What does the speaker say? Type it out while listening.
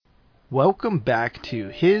Welcome back to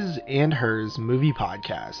His and Hers Movie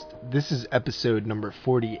Podcast. This is episode number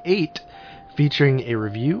 48, featuring a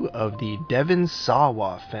review of the Devon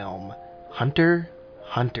Sawa film, Hunter,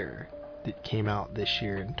 Hunter, that came out this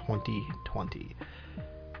year in 2020.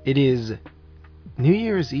 It is New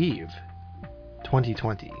Year's Eve,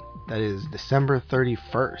 2020. That is December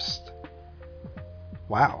 31st.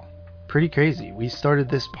 Wow, pretty crazy. We started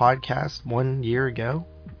this podcast 1 year ago.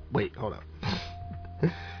 Wait, hold up.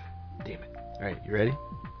 Damn it. Alright, you ready?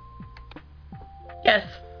 Yes.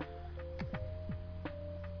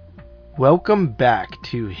 Welcome back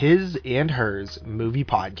to His and Hers Movie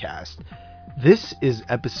Podcast. This is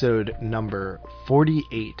episode number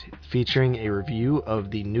 48, featuring a review of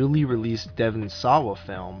the newly released Devon Sawa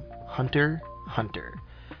film, Hunter, Hunter.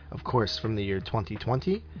 Of course, from the year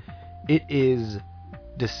 2020. It is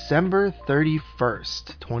December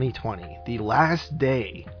 31st, 2020, the last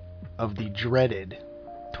day of the dreaded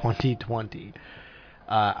 2020.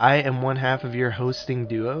 I am one half of your hosting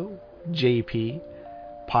duo, JP,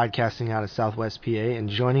 podcasting out of Southwest PA, and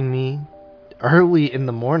joining me early in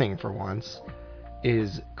the morning for once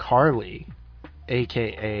is Carly,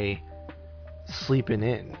 aka Sleeping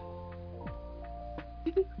In.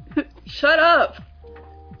 Shut up!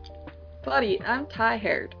 Buddy, I'm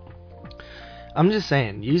tired. I'm just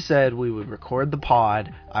saying, you said we would record the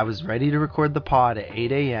pod. I was ready to record the pod at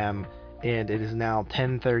 8 a.m., and it is now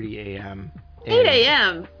 10:30 a.m. 8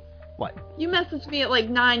 a.m.? What? You messaged me at like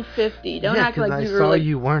 9:50. Don't yeah, act like I you were saw like...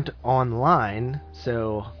 you weren't online,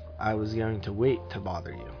 so I was going to wait to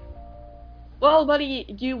bother you. Well, buddy,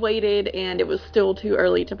 you waited, and it was still too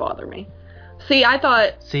early to bother me. See, I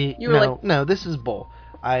thought you were no, this is bull.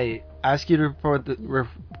 I asked you to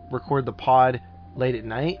record the pod late at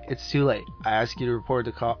night. It's too late. I asked you to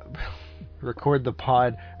record the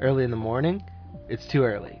pod early in the morning. It's too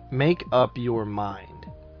early. Make up your mind.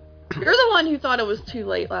 You're the one who thought it was too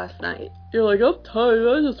late last night. You're like, I'm tired.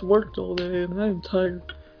 I just worked all day, and I'm tired.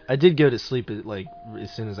 I did go to sleep at,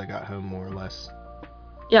 as soon as I got home, more or less.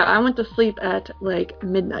 Yeah, I went to sleep at,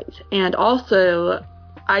 midnight. And also,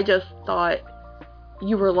 I just thought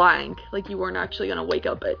you were lying. Like, you weren't actually going to wake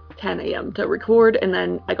up at 10 a.m. to record. And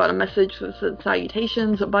then I got a message that said,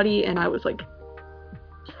 salutations, buddy. And I was like,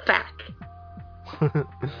 fuck.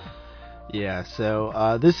 Yeah,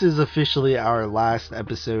 so this is officially our last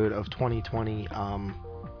episode of 2020.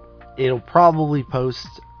 It'll probably post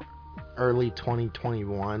early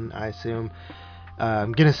 2021, I assume.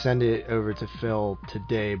 I'm going to send it over to Phil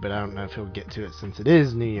today, but I don't know if he'll get to it since it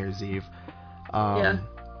is New Year's Eve. Yeah.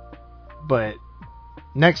 But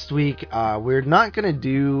next week, we're not going to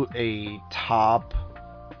do a top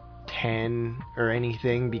 10 or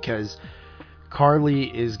anything because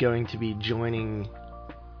Carly is going to be joining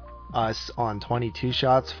us on 22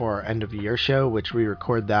 Shots for our end of year show, which we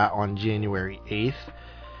record that on January 8th,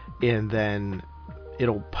 and then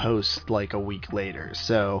it'll post like a week later.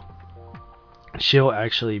 So she'll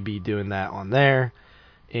actually be doing that on there,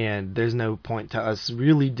 and there's no point to us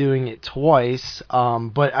really doing it twice.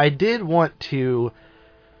 But I did want to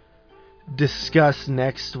discuss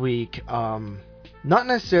next week, not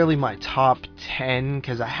necessarily my top 10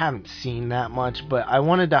 because I haven't seen that much, but I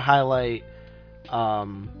wanted to highlight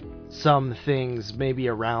some things, maybe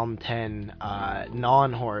around 10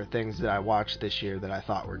 non-horror things that I watched this year that I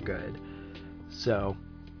thought were good. So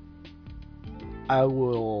I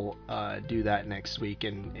will do that next week,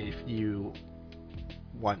 and if you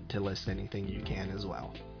want to list anything, you can as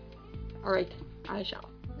well. Alright, I shall.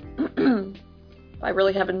 I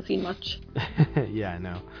really haven't seen much. Yeah, I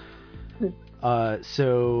know.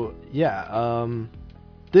 So yeah,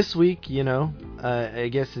 this week,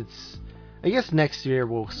 I guess next year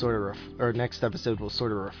we'll sort of next episode will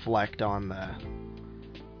sort of reflect on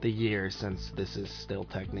the year, since this is still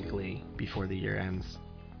technically before the year ends.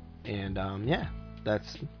 And yeah,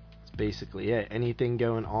 that's basically it. Anything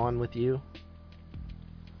going on with you?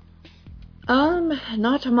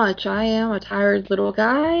 Not much. I am a tired little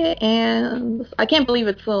guy, and I can't believe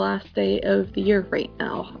it's the last day of the year right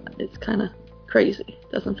now. It's kind of crazy.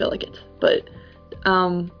 Doesn't feel like it. But,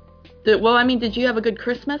 did you have a good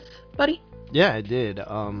Christmas, buddy? Yeah, I did.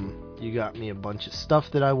 You got me a bunch of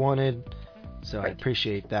stuff that I wanted, so right. I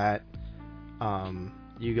appreciate that.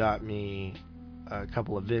 You got me a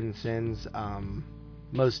couple of Vincents,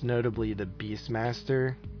 most notably the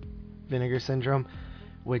Beastmaster Vinegar Syndrome,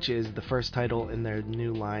 which is the first title in their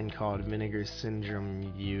new line called Vinegar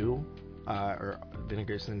Syndrome U, or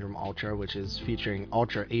Vinegar Syndrome Ultra, which is featuring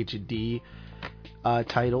Ultra HD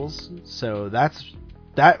titles. So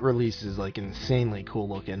that release is insanely cool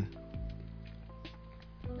looking.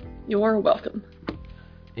 You're welcome.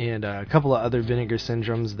 and a couple of other Vinegar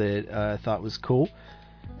Syndromes that I thought was cool.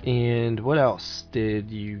 And what else did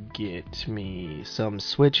you get me? Some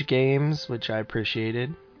Switch games, which I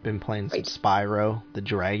appreciated. Been playing some Spyro the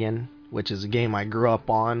Dragon, which is a game I grew up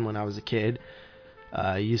on when I was a kid.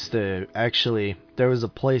 There was a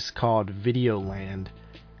place called Videoland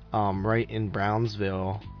right in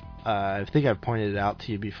Brownsville. I think I've pointed it out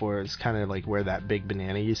to you before. It's kind of like where that Big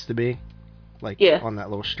Banana used to be, on that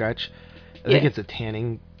little stretch. I think it's a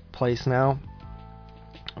tanning place now,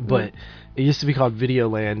 but it used to be called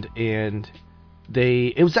Videoland, and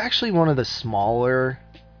it was actually one of the smaller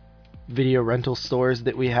video rental stores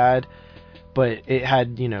that we had, but it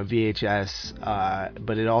had, VHS,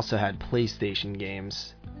 but it also had PlayStation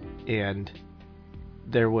games, and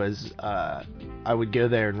there was, I would go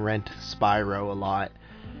there and rent Spyro a lot.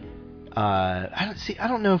 I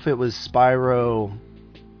don't know if it was Spyro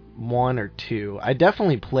 1 or 2. I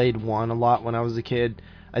definitely played 1 a lot when I was a kid.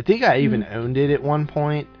 I think I even owned it at one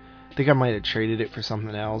point. I think I might have traded it for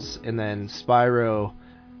something else. And then Spyro,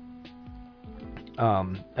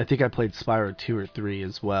 I think I played Spyro 2 or 3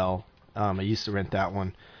 as well. I used to rent that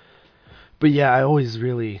one. But yeah, I always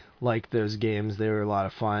really liked those games. They were a lot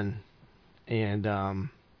of fun. And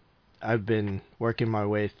I've been working my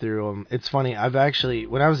way through them. It's funny,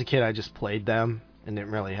 when I was a kid, I just played them and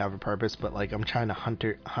didn't really have a purpose. But I'm trying to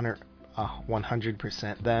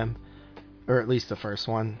 100% them. Or at least the first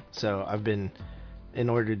one. So in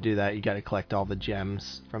order to do that, you got to collect all the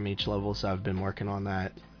gems from each level. So I've been working on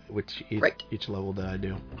that, each level that I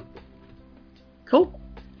do. Cool.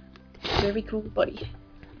 Very cool, buddy.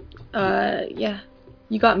 Yeah.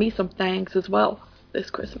 You got me some things as well this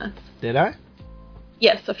Christmas. Did I?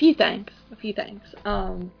 Yes, a few things.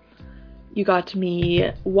 You got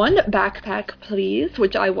me one backpack, please,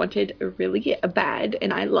 which I wanted really bad,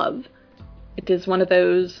 and I love. It is one of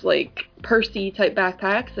those, Percy type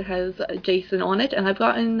backpacks. It has Jason on it, and I've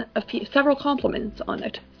gotten several compliments on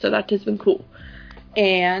it, so that has been cool.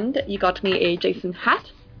 And you got me a Jason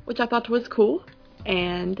hat, which I thought was cool.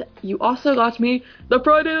 And you also got me the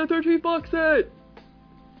Friday the 13th box set!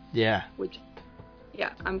 Yeah. Which,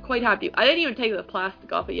 yeah, I'm quite happy. I didn't even take the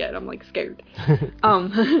plastic off it yet. I'm, scared.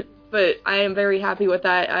 But I am very happy with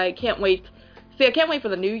that. I can't wait. See, I can't wait for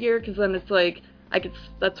the new year, because then it's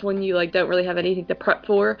that's when you don't really have anything to prep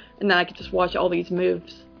for, and then I could just watch all these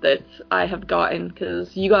moves that I have gotten,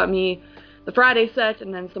 because you got me the Friday set,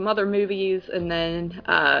 and then some other movies, and then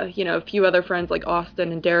a few other friends like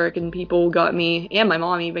Austin and Derek and people got me, and my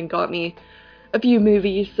mom even got me a few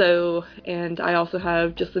movies. So, and I also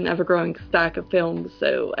have just an ever-growing stack of films,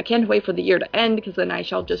 so I can't wait for the year to end, because then I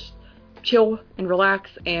shall just chill and relax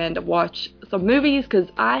and watch some movies, because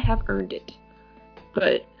I have earned it.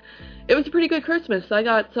 But it was a pretty good Christmas. I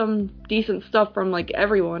got some decent stuff from,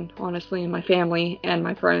 everyone, honestly, in my family and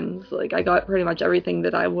my friends. I got pretty much everything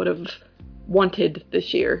that I would have wanted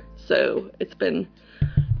this year. So, it's been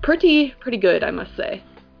pretty good, I must say.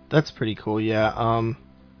 That's pretty cool, yeah.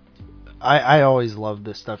 I always love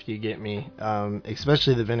the stuff you get me,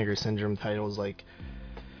 especially the Vinegar Syndrome titles.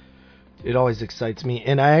 It always excites me.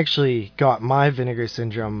 And I actually got my Vinegar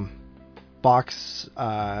Syndrome box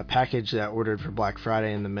package that I ordered for Black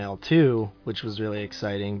Friday in the mail too, which was really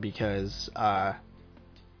exciting because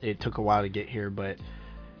it took a while to get here. But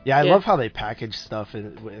yeah, I love how they package stuff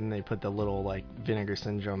and they put the little Vinegar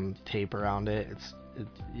Syndrome tape around it.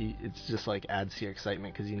 It's just adds to your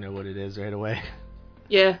excitement because you know what it is right away.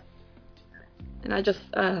 Yeah. And I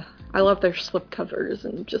love their slipcovers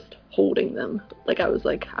and just holding them. I was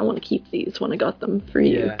I want to keep these when I got them for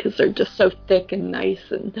you, because they're just so thick and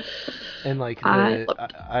nice. And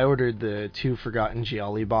I ordered the 2 Forgotten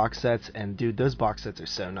Gialli box sets, and dude, those box sets are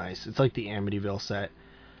so nice. It's like the Amityville set.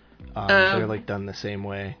 They're done the same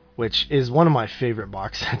way, which is one of my favorite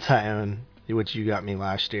box sets I own, which you got me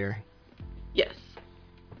last year. Yes.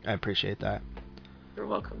 I appreciate that. You're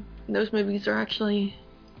welcome. And those movies are actually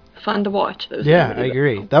fun to watch. Yeah, I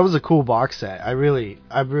agree. That was a cool box set. I really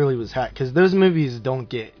was happy because those movies don't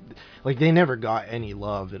get they never got any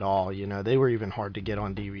love at all. They were even hard to get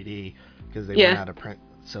on DVD because they went out of print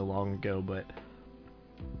so long ago. But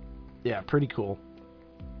yeah, pretty cool.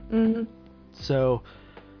 Mhm. So,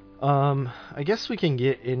 I guess we can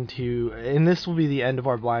get into, and this will be the end of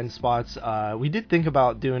our blind spots. We did think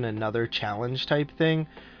about doing another challenge type thing.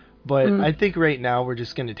 But I think right now we're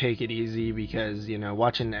just going to take it easy because,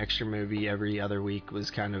 watching an extra movie every other week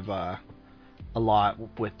was kind of a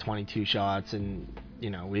lot with 22 shots. And,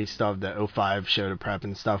 we still have the 05 show to prep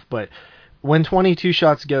and stuff. But when 22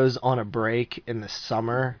 shots goes on a break in the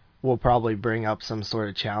summer, we'll probably bring up some sort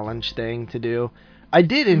of challenge thing to do. I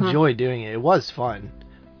did enjoy doing it. It was fun.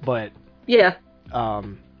 But yeah,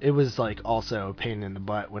 it was like also a pain in the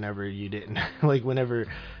butt whenever you didn't like whenever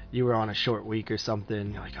you were on a short week or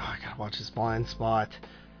something. You're like, oh, I gotta watch this Blind Spot.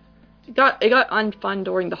 It got unfun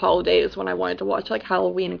during the holidays when I wanted to watch like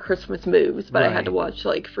Halloween and Christmas movies, but I had to watch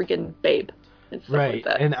like freaking Babe and stuff like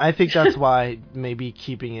that. And I think that's why maybe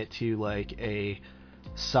keeping it to like a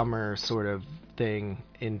summer sort of thing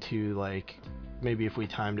into like maybe if we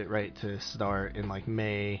timed it right to start in like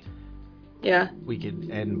May, we could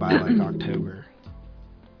end by like October.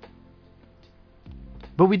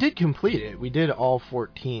 But we did complete it. We did all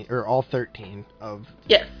 13 of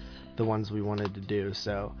the ones we wanted to do,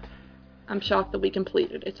 so I'm shocked that we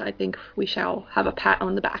completed it. I think we shall have a pat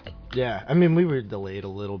on the back. Yeah, I mean, we were delayed a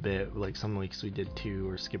little bit. Like, some weeks we did 2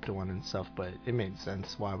 or skipped 1 and stuff, but it made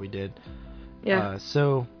sense why we did. Yeah.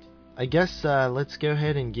 So, I guess let's go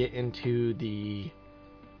ahead and get into the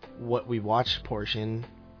what we watched portion.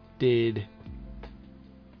 Did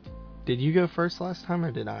you go first last time,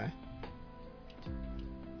 or did I?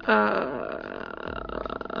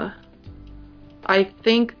 I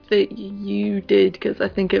think that you did, because I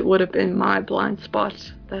think it would have been my blind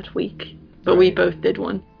spot that week. But we both did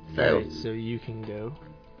one. So Right, so you can go.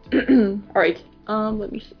 Alright,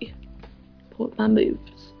 let me see. Pull up my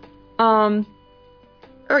moves.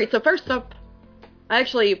 Alright, so first up, I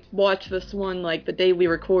actually watched this one like the day we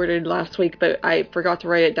recorded last week, but I forgot to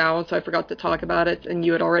write it down, so I forgot to talk about it, and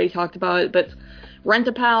you had already talked about it, but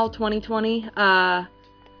Rent-A-Pal 2020,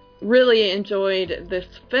 really enjoyed this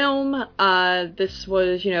film. This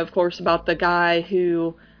was, of course, about the guy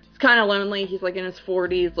who is kind of lonely. He's like in his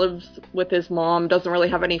 40s, lives with his mom, doesn't really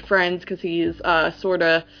have any friends because he's sort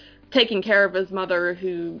of taking care of his mother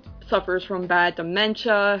who suffers from bad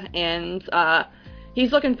dementia, and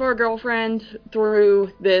he's looking for a girlfriend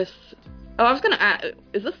through this. Oh, I was gonna ask,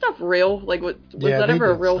 is this stuff real? Like, was that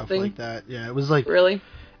ever a real stuff thing? Like that. Yeah, it was like Really?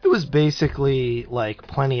 It was basically like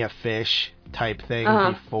Plenty of Fish type thing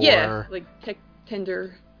before. Yeah, like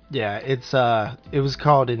Tinder. Yeah, it was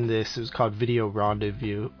called Video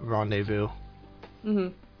Rendezvous. Mm-hmm.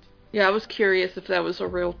 Yeah, I was curious if that was a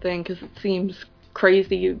real thing, because it seems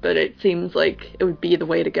crazy, but it seems like it would be the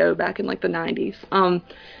way to go back in like the 90s.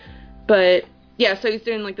 But yeah, so he's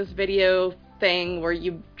doing like this video thing where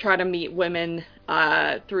you try to meet women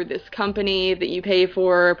through this company that you pay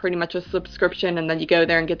for, pretty much a subscription, and then you go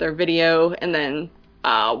there and get their video, and then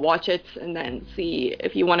watch it, and then see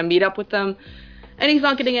if you want to meet up with them. And he's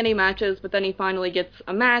not getting any matches, but then he finally gets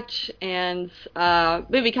a match, and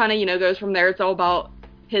movie kind of, goes from there. It's all about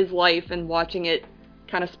his life and watching it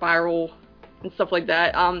kind of spiral and stuff like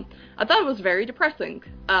that. I thought it was very depressing.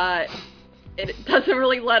 It doesn't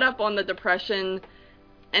really let up on the depression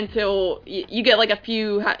until you get like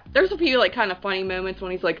there's a few like kind of funny moments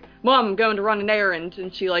when he's like, Mom, I'm going to run an errand,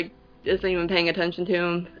 and she like isn't even paying attention to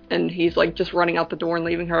him, and he's like just running out the door and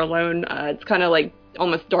leaving her alone. It's kind of like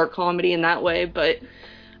almost dark comedy in that way, but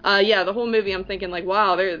yeah, the whole movie I'm thinking like,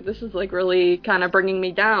 wow, this is like really kind of bringing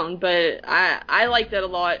me down, but I liked it a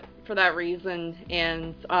lot for that reason,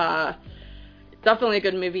 and definitely a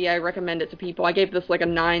good movie. I recommend it to people. I gave this like a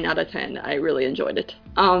 9 out of 10. I really enjoyed it.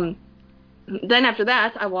 Then after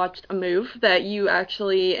that, I watched a move that you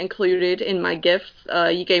actually included in my gifts.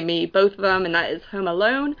 You gave me both of them, and that is Home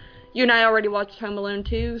Alone. You and I already watched Home Alone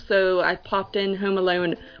 2, so I popped in Home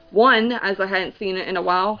Alone 1, as I hadn't seen it in a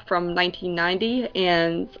while, from 1990,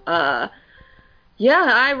 and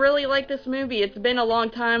yeah, I really like this movie. It's been a long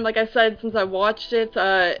time, like I said, since I watched it.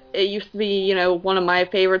 It used to be, one of my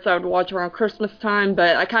favorites I would watch around Christmas time,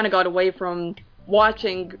 but I kind of got away from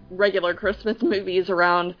watching regular Christmas movies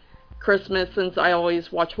around Christmas, since I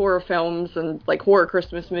always watch horror films and like horror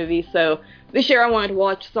Christmas movies. So this year I wanted to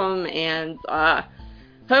watch some, and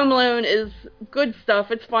Home Alone is good stuff.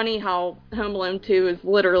 It's funny how Home Alone 2 is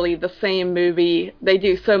literally the same movie. They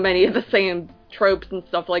do so many of the same tropes and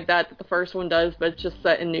stuff like that the first one does, but it's just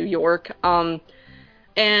set in New York. And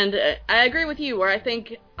I agree with you, where I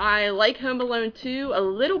think I like Home Alone 2 a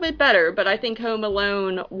little bit better, but I think Home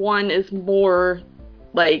Alone 1 is more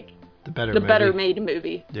like the better made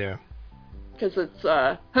movie. Yeah. Because it's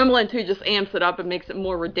Home Alone 2 just amps it up and makes it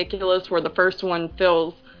more ridiculous, where the first one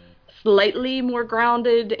feels slightly more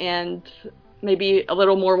grounded and maybe a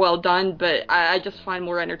little more well done, but I just find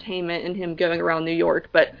more entertainment in him going around New York.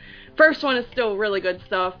 But first one is still really good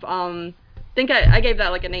stuff. I think I gave that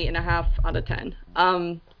like an 8.5 out of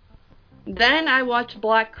 10. Then I watched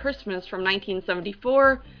Black Christmas from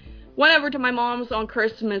 1974. Went over to my mom's on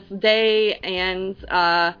Christmas Day, and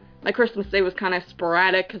my Christmas Day was kind of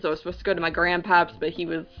sporadic because I was supposed to go to my grandpa's, but he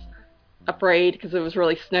was afraid because it was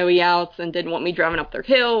really snowy out and didn't want me driving up their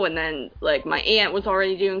hill, and then like my aunt was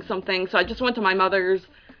already doing something, so I just went to my mother's,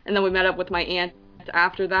 and then we met up with my aunt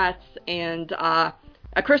after that, and A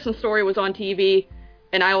Christmas Story was on TV,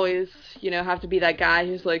 and I always, have to be that guy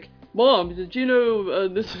who's like, Mom, did you know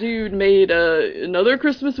this dude made another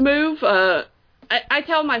Christmas move? I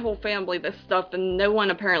tell my whole family this stuff, and no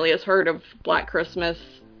one apparently has heard of Black Christmas,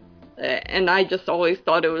 and I just always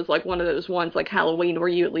thought it was like one of those ones like Halloween where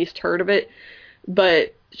you at least heard of it.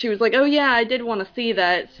 But she was like, oh yeah, I did want to see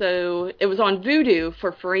that, so it was on Vudu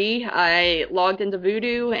for free. I logged into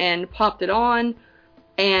Vudu and popped it on,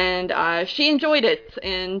 and she enjoyed it,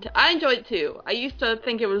 and I enjoyed it too. I used to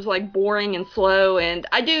think it was like boring and slow, and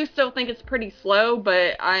I do still think it's pretty slow,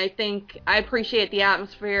 but I think I appreciate the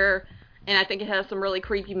atmosphere, and I think it has some really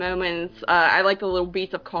creepy moments. I like the little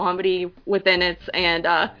beats of comedy within it, and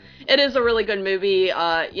it is a really good movie,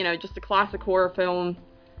 just a classic horror film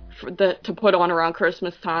to put on around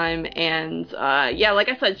Christmas time, and like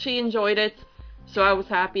I said, she enjoyed it, so I was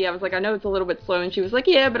happy. I was like, I know it's a little bit slow, and she was like,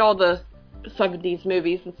 yeah, but all the 70s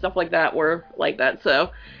movies and stuff like that were like that,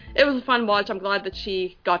 so it was a fun watch. I'm glad that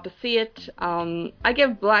she got to see it. I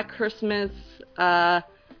give Black Christmas, I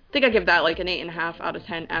think I give that like an 8.5 out of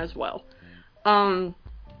 10 as well. And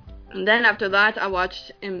then after that, I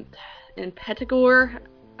watched Impetigore,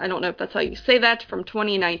 I don't know if that's how you say that, from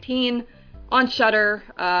 2019, on Shudder,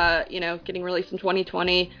 getting released in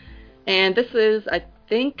 2020, and this is, I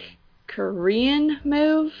think, Korean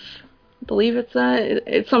move. I believe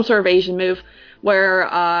it's some sort of Asian move,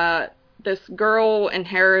 where this girl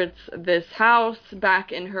inherits this house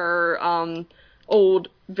back in her old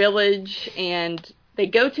village, and they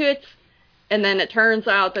go to it, and then it turns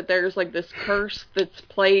out that there's like this curse that's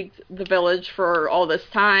plagued the village for all this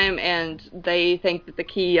time, and they think that the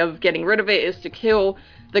key of getting rid of it is to kill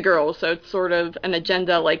the girl, so it's sort of an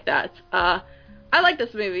agenda like that. I like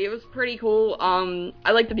this movie. It was pretty cool.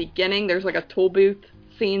 I like the beginning. There's like a toll booth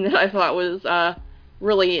scene that I thought was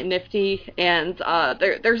really nifty, and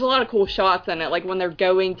there's a lot of cool shots in it, like when they're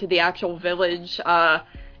going to the actual village.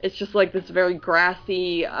 It's just like this very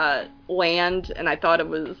grassy land, and I thought it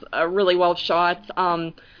was really well shot.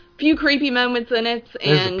 Few creepy moments in it,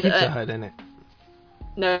 and there's a Pizza Hut in it.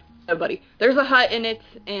 No, nobody. There's a hut in it,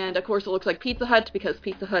 and of course it looks like Pizza Hut because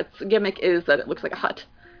Pizza Hut's gimmick is that it looks like a hut.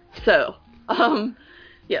 So,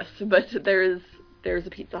 yes, but there's a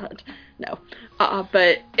Pizza Hut. No.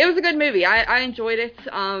 But it was a good movie. I enjoyed it.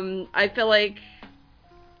 I feel like,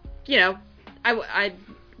 I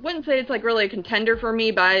wouldn't say it's like really a contender for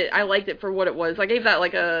me, but I liked it for what it was. I gave that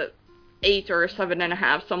like a 8 or a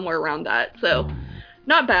 7.5, somewhere around that. So,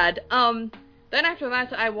 not bad. Then after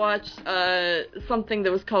that, I watched something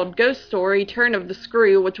that was called Ghost Story: Turn of the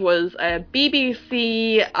Screw, which was a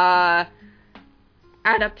BBC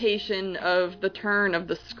adaptation of The Turn of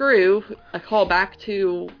the Screw, a callback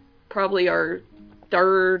to probably our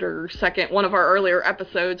third or second, one of our earlier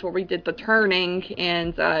episodes where we did The Turning,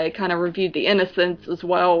 and I kind of reviewed The Innocents as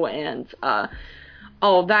well, and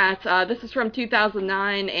all of that. This is from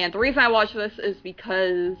 2009, and the reason I watched this is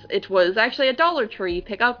because it was actually a Dollar Tree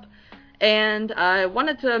pickup, and I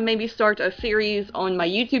wanted to maybe start a series on my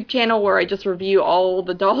YouTube channel where I just review all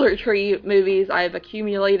the Dollar Tree movies I've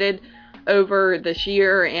accumulated over this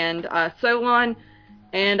year, and so on.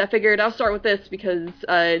 And I figured I'll start with this because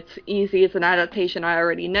it's easy, it's an adaptation I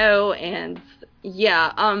already know, and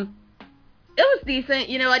yeah, it was decent.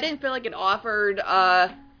 I didn't feel like it offered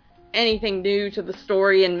anything new to the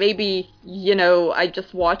story, and maybe, I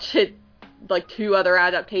just watched it like 2 other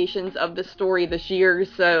adaptations of the story this year,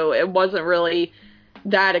 so it wasn't really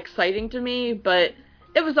that exciting to me, but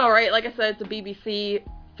it was alright. Like I said, it's a BBC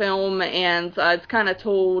film, and it's kind of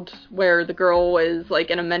told where the girl is like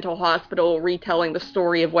in a mental hospital retelling the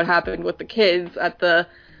story of what happened with the kids at the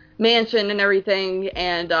mansion and everything,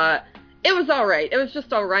 and it was alright. It was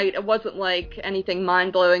just alright. It wasn't like anything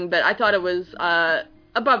mind-blowing, but I thought it was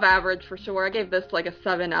above average for sure. I gave this like a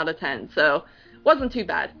 7 out of 10, so it wasn't too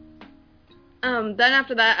bad. Then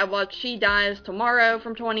after that, I watched She Dies Tomorrow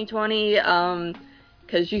from 2020,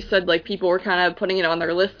 because you said like people were kind of putting it on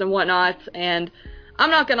their list and whatnot, and I'm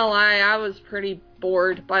not gonna lie, I was pretty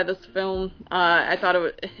bored by this film. I thought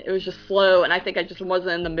it was just slow, and I think I just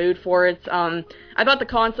wasn't in the mood for it. I thought the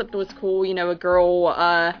concept was cool, a girl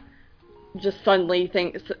just suddenly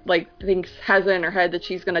thinks has it in her head that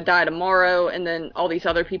she's gonna die tomorrow, and then all these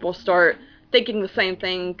other people start thinking the same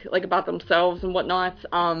thing, like, about themselves and whatnot.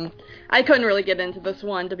 I couldn't really get into this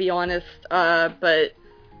one, to be honest, but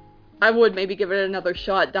I would maybe give it another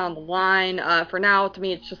shot down the line. For now, to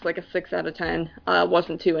me, it's just like a 6 out of 10.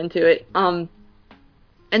 Wasn't too into it. And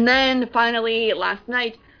then, finally, last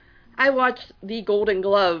night, I watched The Golden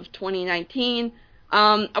Glove 2019.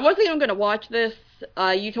 I wasn't even going to watch this.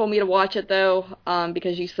 You told me to watch it, though,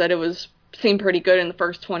 because you said it was seemed pretty good in the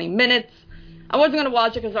first 20 minutes. I wasn't going to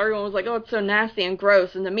watch it because everyone was like, oh, it's so nasty and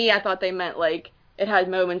gross. And to me, I thought they meant, like, it had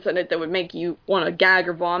moments in it that would make you want to gag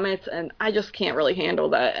or vomit. And I just can't really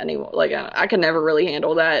handle that anymore. Like, I can never really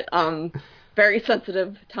handle that. Very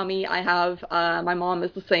sensitive tummy I have. My mom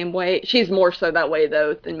is the same way. She's more so that way,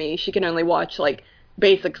 though, than me. She can only watch, like,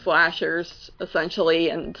 basic slashers, essentially,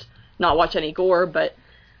 and not watch any gore. But,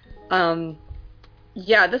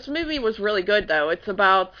 yeah, this movie was really good, though. It's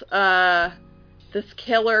about, this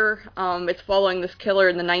killer. It's following this killer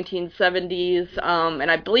in the 1970s,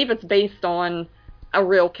 and I believe it's based on a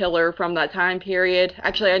real killer from that time period.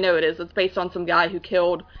 Actually, I know it is. It's based on some guy who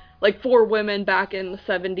killed, like, 4 women back in the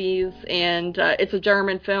 70s, and it's a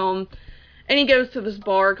German film. And he goes to this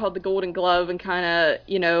bar called the Golden Glove and kind of,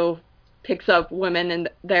 you know, picks up women in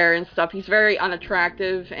there and stuff. He's very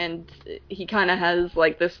unattractive, and he kind of has,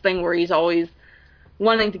 like, this thing where he's always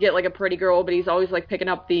wanting to get, like, a pretty girl, but he's always, like, picking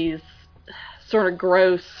up these sort of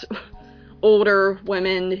gross older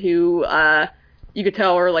women who you could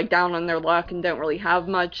tell are like down on their luck and don't really have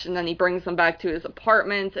much, and then he brings them back to his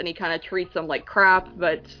apartment and he kind of treats them like crap,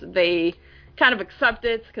 but they kind of accept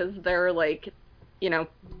it because they're like, you know,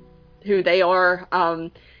 who they are.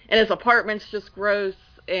 And his apartment's just gross,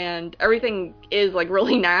 and everything is like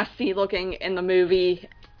really nasty looking in the movie,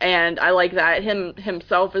 and I like that.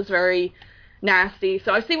 Himself is very nasty.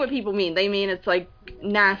 So I see what people mean. They mean it's like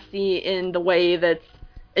nasty in the way that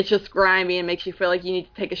it's just grimy and makes you feel like you need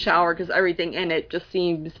to take a shower because everything in it just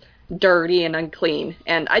seems dirty and unclean.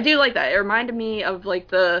 And I do like that. It reminded me of like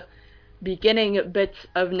the beginning bits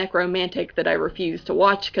of Necromantic that I refused to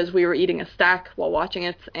watch because we were eating a stack while watching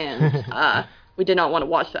it, and we did not want to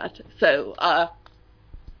watch that. So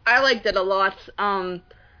I liked it a lot.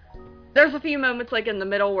 There's a few moments like in the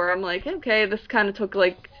middle where I'm like, okay, this kind of took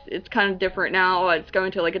like, it's kind of different now. It's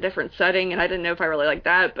going to like a different setting, and I didn't know if I really liked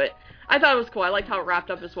that, but I thought it was cool. I liked how it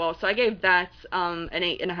wrapped up as well. So I gave that an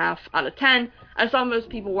 8.5 out of 10. I saw most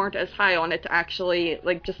people weren't as high on it, actually.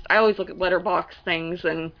 Like, just, I always look at Letterboxd things,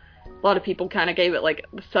 and a lot of people kind of gave it like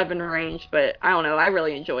the 7 range, but I don't know. I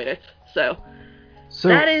really enjoyed it. So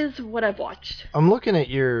that is what I've watched. I'm looking at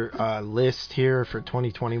your list here for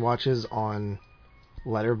 2020 watches on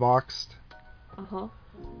Letterboxd. Uh-huh.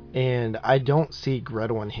 And I don't see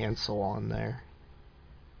Gretel and Hansel on there.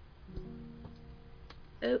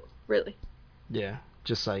 Oh, really? Yeah,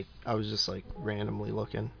 just like, I was just like randomly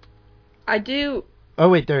looking. I do... Oh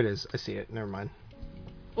wait, there it is. I see it. Never mind.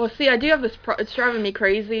 Well, see, I do have this... It's driving me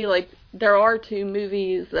crazy. Like, there are 2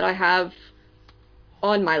 movies that I have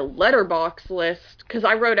on my Letterboxd list, because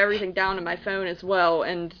I wrote everything down in my phone as well,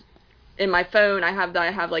 and in my phone I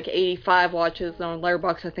have like 85 watches, and on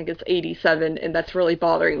Letterboxd I think it's 87, and that's really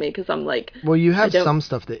bothering me, because I'm like... Well, you have some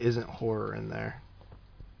stuff that isn't horror in there.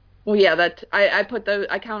 Well, yeah, that I put those...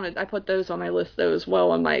 I put those on my list, though, as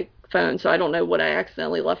well on my phone, so I don't know what I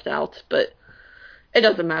accidentally left out, but it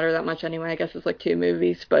doesn't matter that much anyway. I guess it's like 2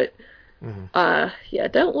 movies, but... Mm-hmm. Yeah,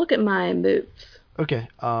 don't look at my moves. Okay,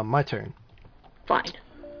 my turn. Fine.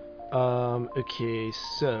 Okay,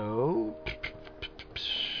 so...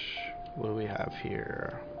 What do we have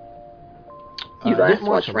here? You guys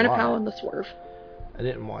watched Rent-A-Pal and The Swerve. I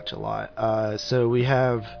didn't watch a lot. So we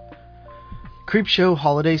have Creepshow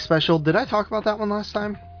Holiday Special. Did I talk about that one last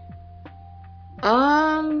time?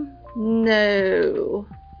 No.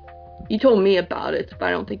 You told me about it, but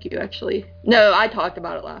I don't think you actually... No, I talked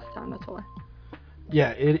about it last time, that's why. Yeah,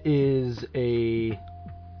 it is a...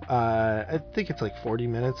 I think it's like 40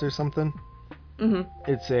 minutes or something. Mm-hmm.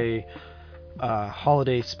 It's a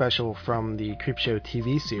holiday special from the Creepshow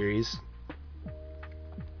TV series.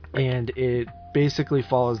 And it basically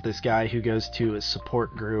follows this guy who goes to a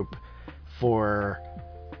support group for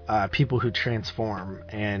people who transform,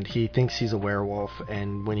 and he thinks he's a werewolf,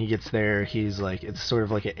 and when he gets there, he's like, it's sort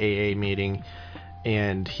of like an AA meeting,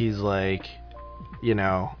 and he's like, you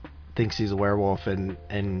know, thinks he's a werewolf, and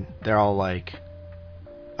they're all like,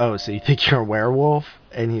 oh, so you think you're a werewolf?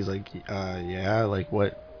 And he's like, yeah, like,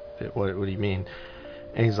 what do you mean?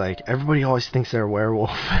 And he's like, everybody always thinks they're a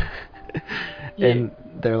werewolf. And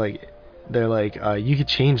they're like, you could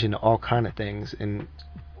change into all kind of things, and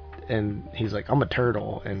he's like, I'm a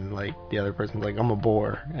turtle, and like the other person's like, I'm a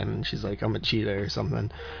boar, and she's like, I'm a cheetah or something.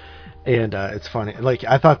 And it's funny. Like,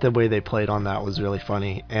 I thought the way they played on that was really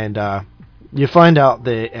funny. And you find out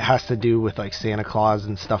that it has to do with like Santa Claus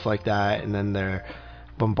and stuff like that, and then they're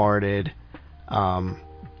bombarded, and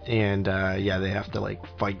they have to like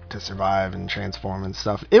fight to survive and transform and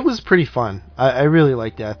stuff. It was pretty fun. I really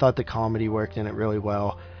liked it. I thought the comedy worked in it really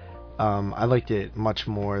well. I liked it much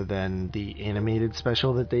more than the animated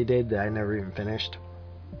special that they did that I never even finished.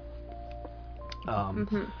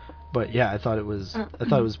 But yeah, I thought it was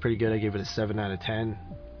pretty good. I gave it a 7 out of 10.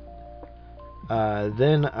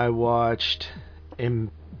 Then I watched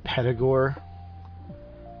Impetigore,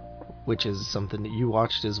 which is something that you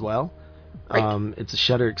watched as well. Right. It's a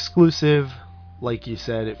Shudder exclusive. Like you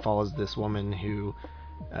said, it follows this woman who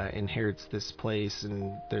inherits this place,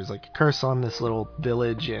 and there's like a curse on this little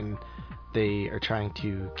village, and they are trying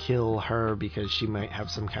to kill her because she might have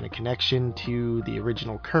some kind of connection to the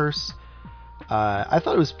original curse. I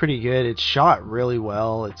thought it was pretty good. It's shot really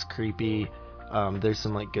well. It's creepy. There's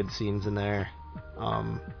some like good scenes in there.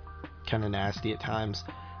 Kind of nasty at times.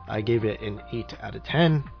 I gave it an 8 out of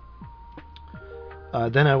 10.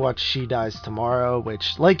 Then I watched She Dies Tomorrow,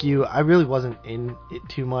 which, like you, I really wasn't in it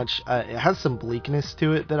too much. It has some bleakness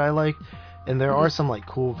to it that I liked, and there are some like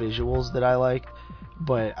cool visuals that I liked,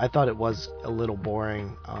 but I thought it was a little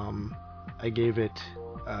boring. I gave it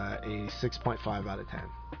a 6.5 out of 10.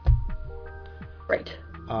 Right.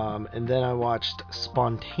 And then I watched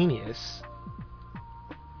Spontaneous,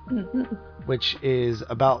 which is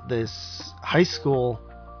about this high school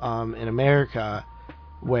in America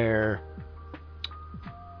where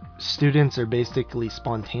students are basically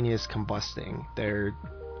spontaneous combusting. They're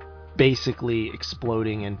basically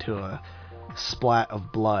exploding into a splat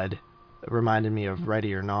of blood. It reminded me of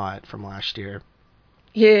Ready or Not from last year.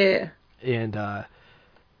 Yeah. And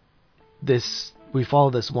we follow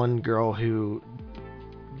this one girl who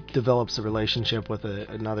develops a relationship with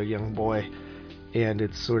another young boy, and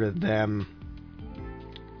it's sort of them,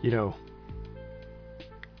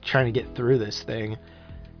 trying to get through this thing.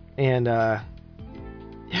 And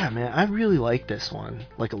yeah, man, I really like this one,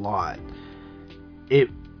 like, a lot. It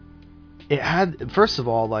had, first of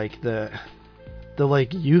all, like, the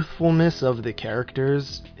like youthfulness of the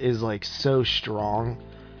characters is like so strong.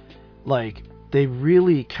 Like, they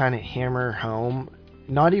really kind of hammer home,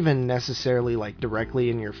 not even necessarily like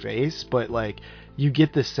directly in your face, but like you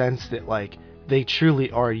get the sense that like they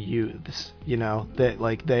truly are youths, that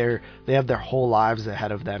like they have their whole lives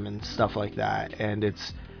ahead of them and stuff like that, and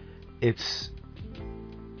it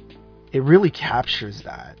really captures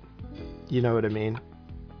that. You know what I mean?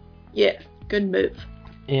 Yeah, good move.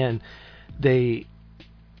 And they,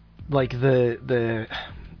 like, the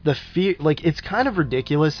fear, like, it's kind of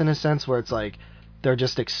ridiculous in a sense where it's like they're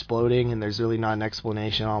just exploding and there's really not an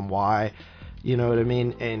explanation on why. You know what I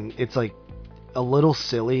mean? And it's like a little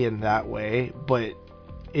silly in that way, but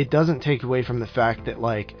it doesn't take away from the fact that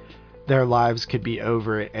like their lives could be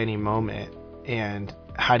over at any moment, and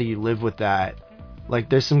how do you live with that? Like,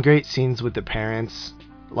 there's some great scenes with the parents,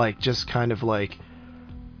 like, just kind of like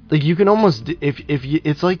you can almost, if you,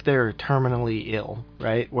 it's like they're terminally ill,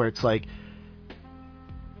 right? Where it's like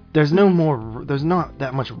there's not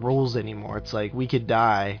that much rules anymore. It's like we could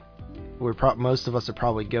die. Most of us are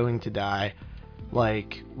probably going to die.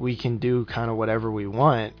 Like, we can do kind of whatever we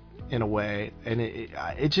want in a way, and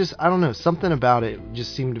it just, I don't know, something about it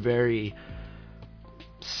just seemed very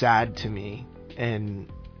sad to me,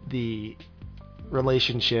 and the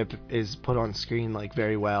relationship is put on screen like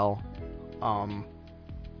very well.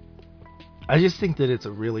 I just think that it's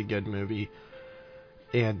a really good movie,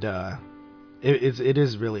 and it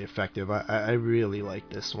is really effective. I really like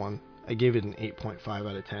this one. I gave it an 8.5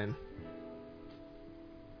 out of 10.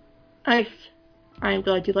 Nice. I'm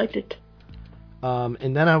glad you liked it.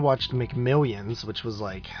 And then I watched McMillions, which was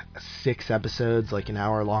like 6 episodes, like an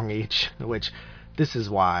hour long each, which this is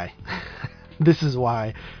why I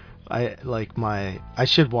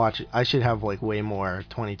should have like way more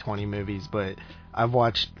 2020 movies, but I've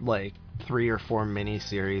watched like 3 or 4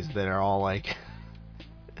 miniseries that are all like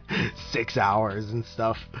 6 hours and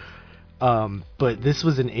stuff. But this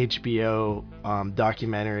was an HBO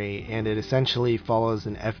documentary, and it essentially follows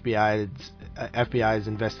an FBI's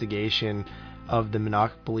investigation of the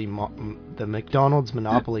McDonald's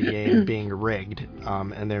Monopoly game being rigged,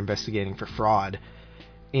 and they're investigating for fraud.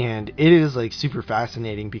 And it is like super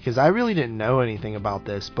fascinating because I really didn't know anything about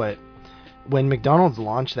this, but when McDonald's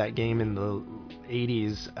launched that game in the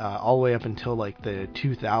 80s, all the way up until like the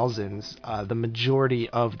 2000s, the majority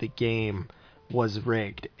of the game was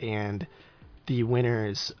rigged, and the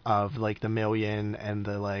winners of like the million and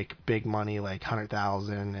the like big money, like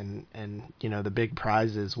 100,000 and the big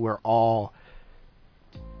prizes were all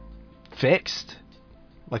fixed,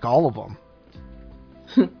 like all of them.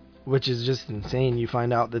 Which is just insane. You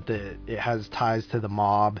find out that it has ties to the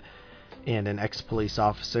mob and an ex-police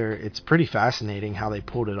officer. It's pretty fascinating how they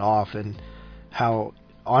pulled it off, and how,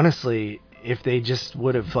 honestly, if they just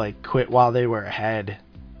would have like quit while they were ahead,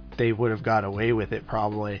 they would have got away with it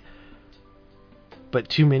probably. But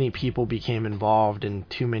too many people became involved, and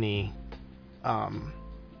too many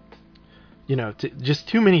just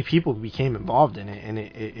too many people became involved in it, and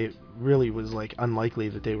it really was like unlikely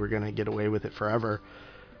that they were going to get away with it forever.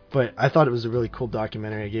 But I thought it was a really cool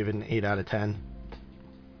documentary. I gave it an 8 out of 10.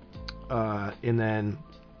 And then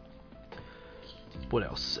what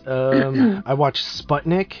else? I watched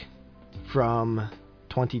Sputnik from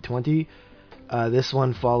 2020. This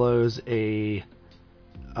one follows a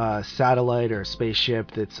satellite or a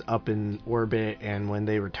spaceship that's up in orbit, and when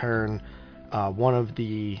they return, one of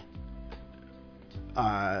the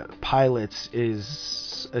pilots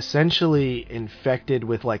is essentially infected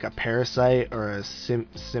with like a parasite or a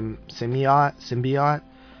symbiote,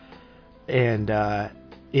 and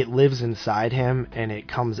it lives inside him, and it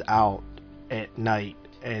comes out at night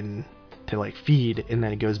and to like feed, and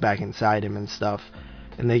then it goes back inside him and stuff.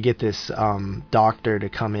 And they get this doctor to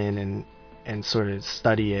come in and sort of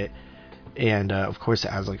study it, and of course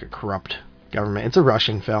it has like a corrupt government. It's a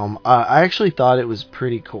Russian film. I actually thought it was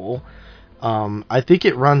pretty cool. I think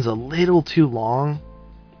it runs a little too long.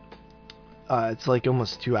 It's like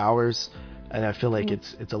almost 2 hours, and I feel like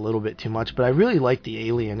it's a little bit too much. But I really liked the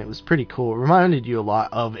alien. It was pretty cool. It reminded you a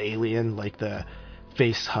lot of Alien, like the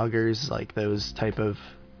face huggers, like those type of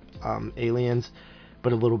aliens,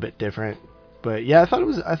 but a little bit different. But yeah, I thought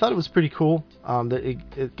it was pretty cool.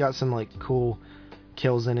 It got some like cool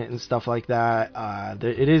kills in it and stuff like that.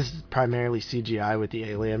 It is primarily CGI with the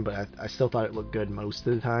alien, but I still thought it looked good most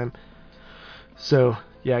of the time. So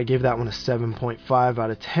yeah, I gave that one a 7.5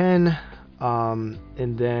 out of 10.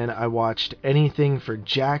 And then I watched Anything for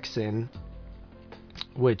Jackson,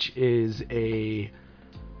 which is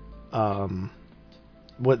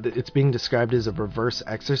it's being described as a reverse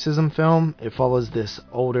exorcism film. It follows this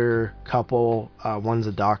older couple, one's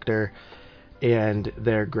a doctor, and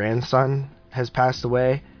their grandson has passed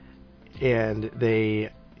away, and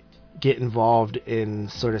they get involved in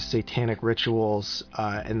sort of satanic rituals,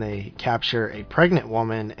 and they capture a pregnant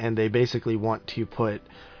woman, and they basically want to put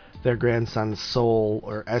their grandson's soul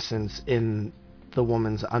or essence in the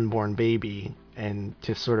woman's unborn baby, and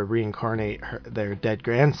to sort of reincarnate their dead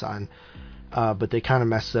grandson. But they kind of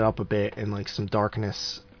messed it up a bit, and like some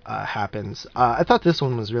darkness happens. I thought this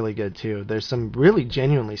one was really good too. There's some really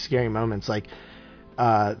genuinely scary moments, like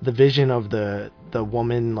the vision of the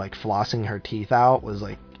woman like flossing her teeth out was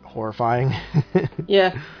like horrifying.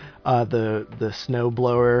 Yeah. The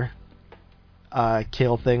snowblower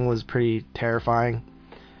kill thing was pretty terrifying.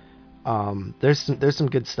 There's some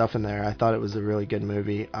good stuff in there. I thought it was a really good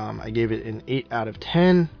movie. I gave it an 8 out of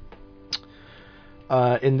 10.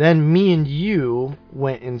 And then me and you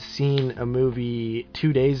went and seen a movie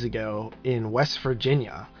 2 days ago in West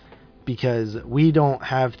Virginia, because we don't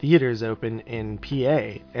have theaters open in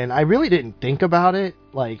PA. And I really didn't think about it.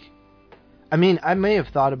 Like, I mean, I may have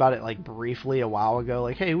thought about it like briefly a while ago,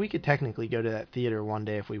 like, hey, we could technically go to that theater one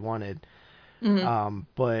day if we wanted. Mm-hmm.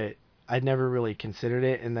 But I'd never really considered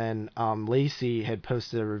it. And then Lacey had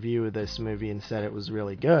posted a review of this movie and said it was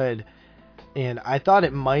really good. And I thought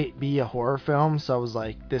it might be a horror film, so I was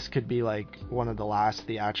like, this could be like one of the last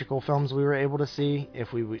theatrical films we were able to see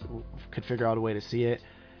if we could figure out a way to see it.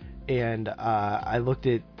 And I looked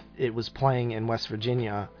at it was playing in West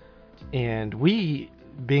Virginia, and we,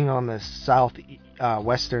 being on the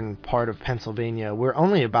western part of Pennsylvania, we're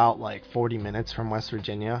only about like 40 minutes from West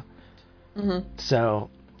Virginia. Mm-hmm. So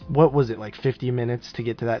what was it, like 50 minutes to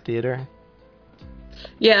get to that theater?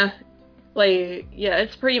 Yeah. Like, yeah,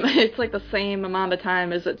 it's like the same amount of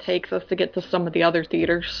time as it takes us to get to some of the other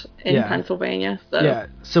theaters in Pennsylvania. So. Yeah,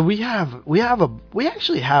 so we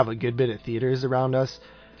actually have a good bit of theaters around us.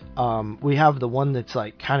 We have the one that's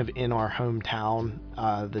like kind of in our hometown,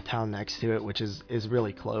 the town next to it, which is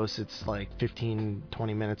really close. It's like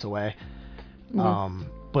 15-20 minutes away. Mm-hmm.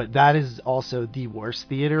 But that is also the worst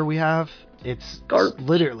theater we have. It's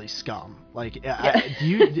literally scum. Like, do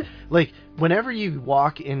you like whenever you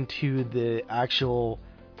walk into the actual,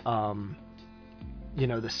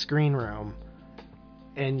 the screen room,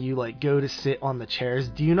 and you like go to sit on the chairs?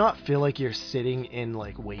 Do you not feel like you're sitting in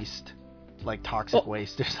like waste, like toxic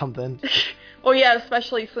waste or something? Well, yeah,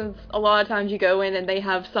 especially since a lot of times you go in and they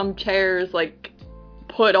have some chairs like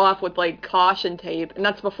put off with like caution tape, and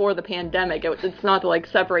that's before the pandemic. It's not to like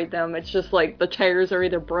separate them, it's just like the chairs are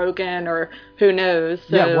either broken or who knows.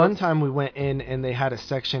 So. Yeah, one time we went in and they had a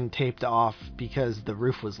section taped off because the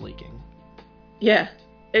roof was leaking. Yeah,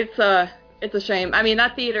 it's a shame. I mean,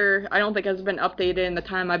 that theater I don't think has been updated in the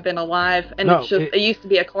time I've been alive, and it used to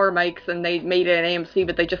be a Carmike's, and they made it an AMC,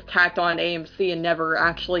 but they just tacked on AMC and never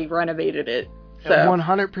actually renovated it. So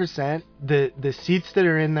 100%, the seats that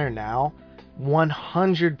are in there now,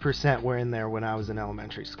 100% were in there when I was in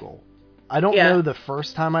elementary school. I don't know the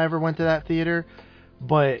first time I ever went to that theater,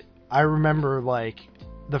 but I remember, like,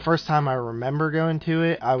 the first time I remember going to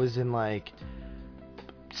it, I was in, like,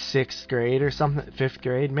 6th grade or something, 5th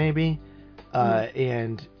grade maybe.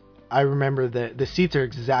 And I remember that the seats are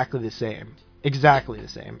exactly the same. Exactly the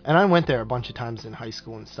same. And I went there a bunch of times in high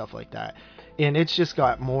school and stuff like that. And it's just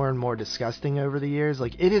got more and more disgusting over the years.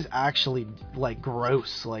 Like, it is actually, like,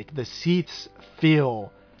 gross. Like, the seats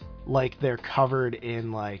feel like they're covered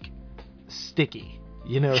in, like, sticky.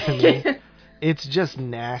 You know what I mean? It's just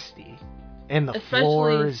nasty. And the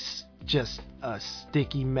floor is just a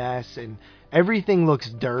sticky mess. And everything looks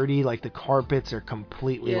dirty. Like, the carpets are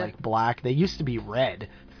completely, like, black. They used to be red.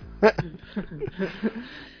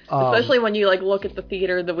 Especially when you, like, look at the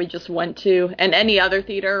theater that we just went to, and any other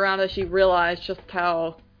theater around us, you realize just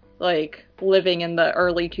how, like, living in the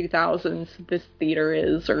early 2000s this theater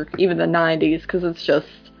is, or even the 90s, because it's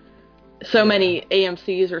just so many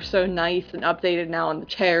AMCs are so nice and updated now, and the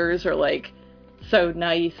chairs are, like, so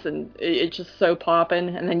nice, and it's just so poppin',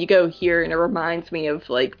 and then you go here, and it reminds me of,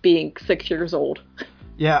 like, being 6 years old.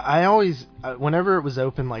 Yeah, I always, whenever it was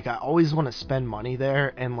open, like, I always want to spend money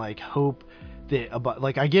there, and, like, hope that,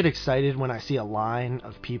 like, I get excited when I see a line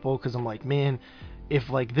of people, because I'm like, man, if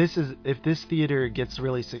this theater gets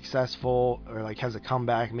really successful, or, like, has a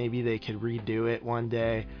comeback, maybe they could redo it one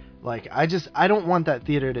day. Like, I don't want that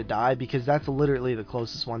theater to die, because that's literally the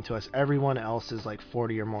closest one to us. Everyone else is, like,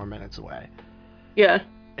 40 or more minutes away. Yeah.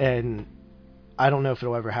 And I don't know if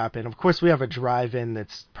it'll ever happen. Of course, we have a drive-in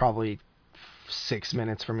that's probably 6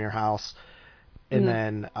 minutes from your house. And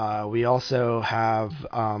then we also have,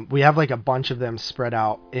 like, a bunch of them spread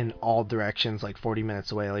out in all directions, like 40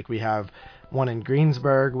 minutes away. Like, we have one in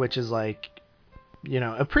Greensburg, which is, like, you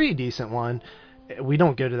know, a pretty decent one. We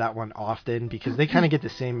don't go to that one often because they kind of get the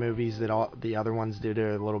same movies that all the other ones do.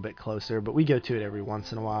 They're a little bit closer, but we go to it every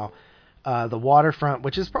once in a while. The Waterfront,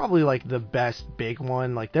 which is probably, like, the best big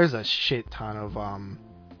one. Like, there's a shit ton of,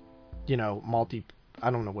 you know, I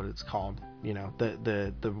don't know what it's called. You know,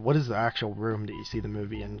 the what is the actual room that you see the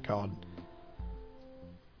movie in called?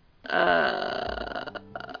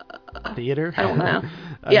 Theater? I don't know.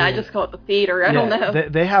 I just call it the theater. I don't know.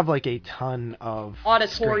 They have, like, a ton of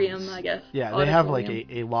auditorium, screens. I guess. Yeah, they have, like,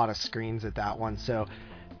 a lot of screens at that one. So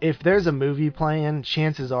if there's a movie playing,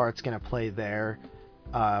 chances are it's going to play there,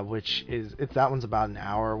 which is, that one's about an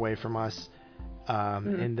hour away from us.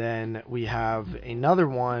 And then we have another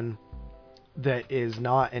one that is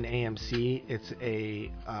not an AMC. It's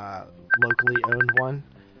a locally owned one,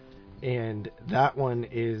 and that one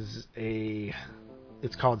is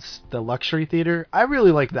it's called the Luxury Theater. I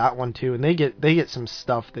really like that one too, and they get some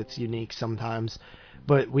stuff that's unique sometimes,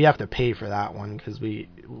 but we have to pay for that one because we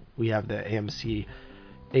have the AMC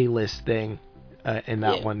A-list thing, and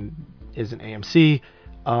that one isn't AMC.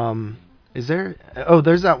 Is there? Oh,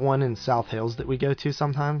 there's that one in South Hills that we go to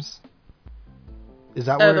sometimes. Is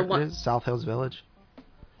that where it is? South Hills Village?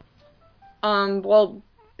 Well,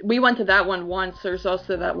 we went to that one once. There's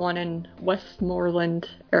also that one in Westmoreland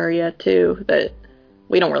area, too, that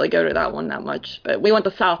we don't really go to that one that much. But we went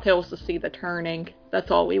to South Hills to see The Turning. That's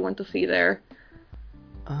all we went to see there.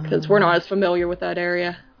 Because we're not as familiar with that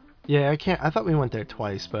area. Yeah, I thought we went there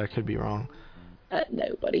twice, but I could be wrong.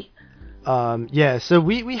 No, buddy. Yeah, so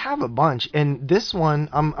we have a bunch. And this one,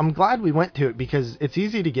 I'm glad we went to it because it's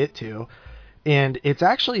easy to get to. And it's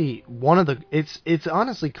actually it's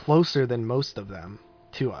honestly closer than most of them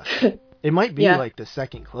to us. It might be like the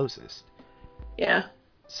second closest. Yeah.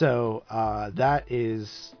 So that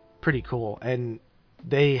is pretty cool. And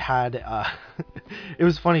they had it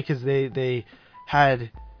was funny because they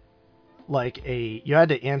had like you had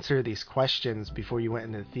to answer these questions before you went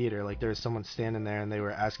into the theater. Like there was someone standing there and they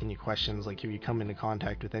were asking you questions like, have you come into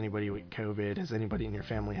contact with anybody with COVID? Has anybody in your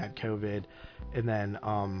family had COVID? And then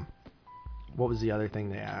what was the other thing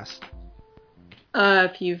they asked?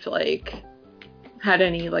 If you've, like, had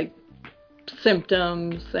any, like,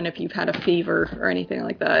 symptoms, and if you've had a fever or anything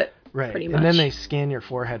like that. Right. Pretty much. And then they scan your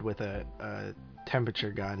forehead with a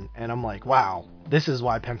temperature gun, and I'm like, wow, this is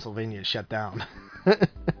why Pennsylvania is shut down.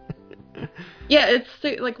 Yeah,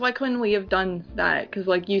 it's, like, why couldn't we have done that? Because,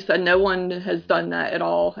 like you said, no one has done that at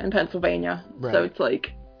all in Pennsylvania. Right. So it's,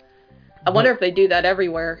 like... I wonder if they do that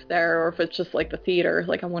everywhere there, or if it's just like the theater.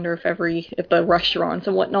 Like, I wonder if the restaurants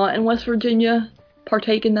and whatnot in West Virginia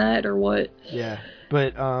partake in that, or what. Yeah,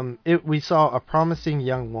 but we saw A Promising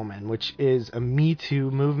Young Woman, which is a Me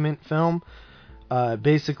Too movement film.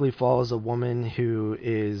 Basically follows a woman who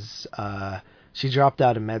is she dropped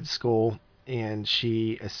out of med school, and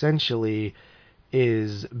she essentially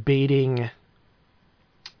is baiting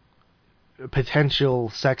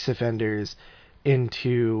potential sex offenders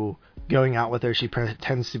into going out with her. She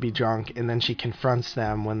pretends to be drunk, and then she confronts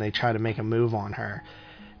them when they try to make a move on her.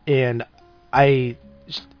 And I,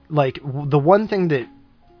 like, the one thing that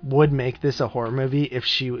would make this a horror movie if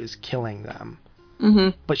she was killing them.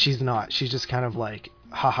 Mm-hmm. But she's not. She's just kind of like,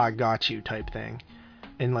 haha, got you type thing.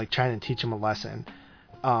 And, like, trying to teach them a lesson.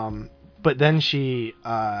 But then she,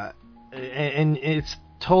 and it's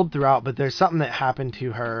told throughout, but there's something that happened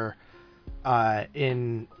to her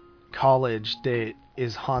in college that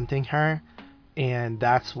is haunting her, and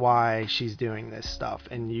that's why she's doing this stuff,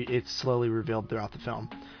 and it's slowly revealed throughout the film.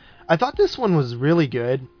 I thought this one was really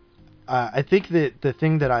good. I think that the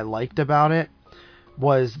thing that I liked about it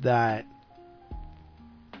was that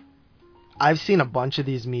I've seen a bunch of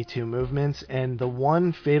these Me Too movements, and the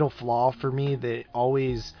one fatal flaw for me that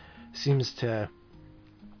always seems to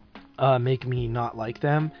make me not like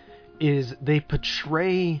them is they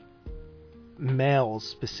portray males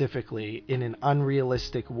specifically in an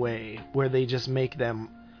unrealistic way, where they just make them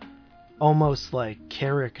almost like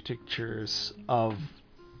caricatures of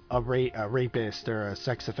a rapist or a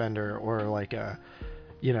sex offender or like a,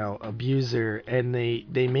 you know, abuser, and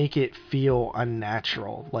they make it feel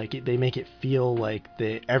unnatural. Like, they make it feel like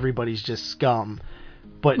everybody's just scum,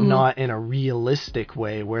 but not in a realistic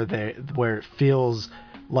way where it feels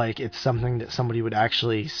like it's something that somebody would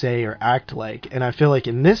actually say or act like. And I feel like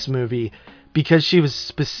in this movie, because she was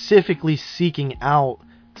specifically seeking out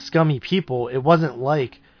scummy people, it wasn't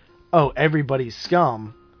like, oh, everybody's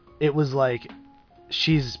scum. It was like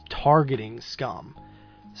she's targeting scum.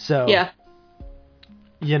 So yeah,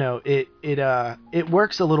 you know, it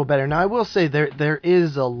works a little better. Now, I will say there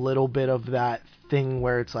is a little bit of that thing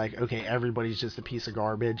where it's like, okay, everybody's just a piece of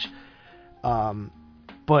garbage.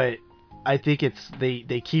 But I think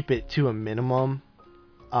they keep it to a minimum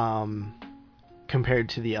compared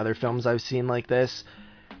to the other films I've seen like this.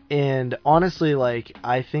 And honestly, like,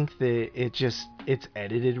 I think that it's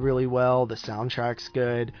edited really well. The soundtrack's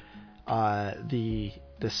good. The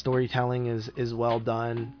storytelling is well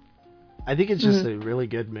done. I think it's just a really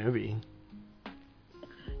good movie.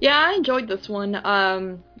 Yeah, I enjoyed this one.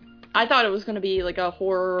 I thought it was going to be like a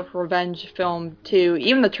horror revenge film too.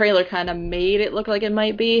 Even the trailer kind of made it look like it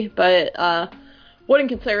might be, but wouldn't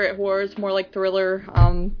consider it horror. It's more like thriller,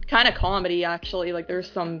 kind of comedy actually. Like, there's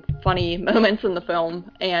some funny moments in the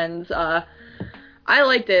film, and I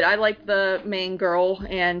liked it. I liked the main girl,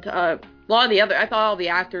 and a lot of the other. I thought all the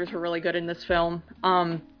actors were really good in this film.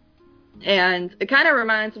 And it kind of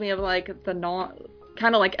reminds me of like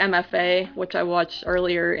kind of like MFA, which I watched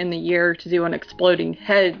earlier in the year to do an Exploding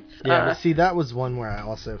Heads. Yeah, but see, that was one where I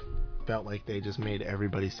also felt like they just made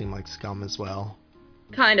everybody seem like scum as well.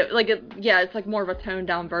 Kind of like it's like more of a toned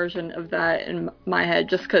down version of that in my head,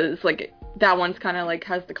 just because like that one's kind of like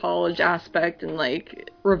has the college aspect and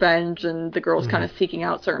like revenge, and the girl's kind of seeking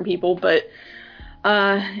out certain people. But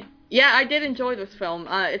yeah, I did enjoy this film.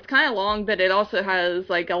 It's kind of long, but it also has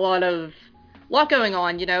like a lot going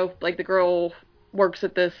on, you know, like the girl works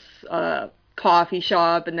at this coffee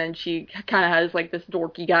shop, and then she kind of has like this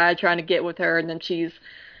dorky guy trying to get with her, and then she's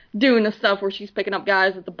doing the stuff where she's picking up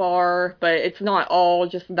guys at the bar, but it's not all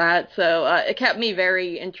just that. So it kept me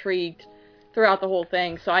very intrigued throughout the whole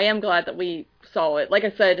thing. So I am glad that we saw it. Like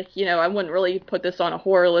I said, you know, I wouldn't really put this on a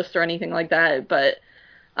horror list or anything like that, but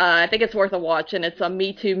I think it's worth a watch, and it's a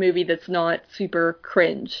Me Too movie that's not super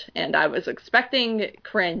cringe. And I was expecting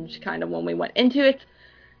cringe kind of when we went into it,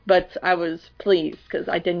 but I was pleased because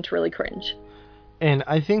I didn't really cringe. And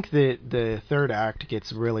I think that the third act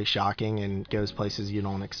gets really shocking and goes places you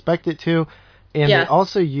don't expect it to. And they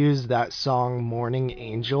also use that song Morning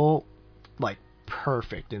Angel like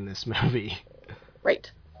perfect in this movie. Right.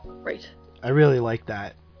 I really like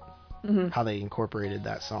that, how they incorporated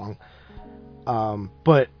that song.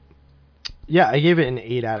 But yeah, I gave it an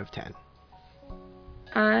 8 out of 10.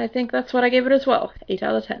 I think that's what I gave it as well. 8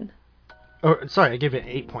 out of 10. Or sorry, I gave it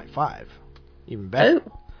an 8.5. Even better.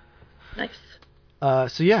 Oh, nice.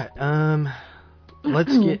 So yeah,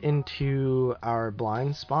 let's get into our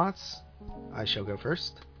blind spots. I shall go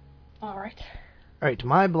first. All right.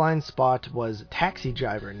 My blind spot was Taxi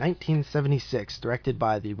Driver, 1976, directed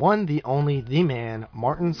by the one, the only, the man,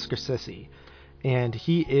 Martin Scorsese. And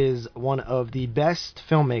he is one of the best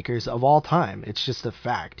filmmakers of all time. It's just a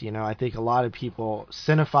fact, you know. I think a lot of people,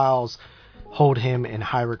 cinephiles, hold him in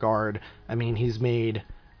high regard. I mean, he's made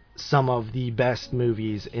some of the best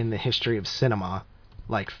movies in the history of cinema,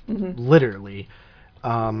 like literally.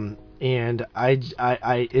 And I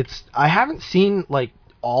haven't seen like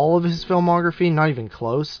all of his filmography, not even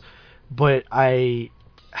close, but I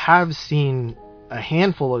have seen a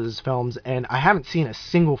handful of his films, and I haven't seen a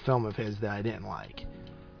single film of his that I didn't like.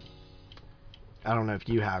 I don't know if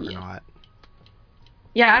you have or Yeah. not.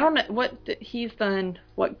 Yeah, I don't know he's done.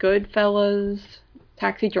 What, Goodfellas,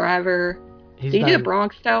 Taxi Driver? He's Did he do done.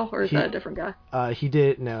 Bronx Tale, or is He that a different guy? he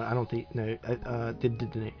did. No, I don't think. No. Did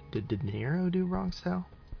De Niro do Bronx Tale?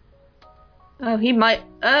 Oh, he might.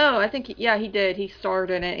 Oh, I think yeah, he did. He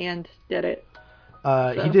starred in it and did it. He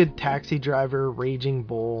So did Taxi Driver, Raging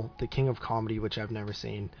Bull, The King of Comedy, which I've never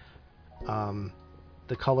seen.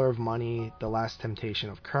 The Color of Money, The Last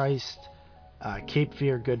Temptation of Christ, Cape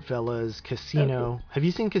Fear, Goodfellas, Casino. okay. Have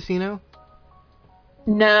you seen Casino?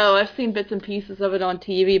 No, I've seen bits and pieces of it on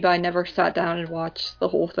TV, but I never sat down and watched the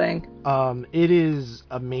whole thing. It is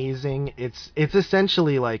amazing. It's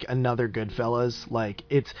essentially like another Goodfellas. Like,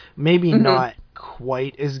 it's maybe Mhm. not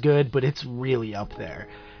quite as good, but it's really up there.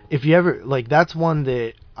 If you ever like, that's one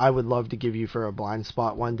that I would love to give you for a blind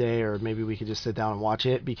spot one day, or maybe we could just sit down and watch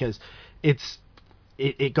it, because it's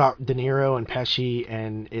it got De Niro and Pesci,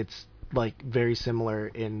 and it's like very similar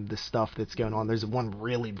in the stuff that's going on. There's one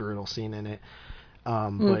really brutal scene in it.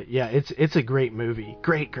 Mm. But yeah, it's a great movie.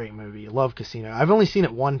 Great movie. Love Casino. I've only seen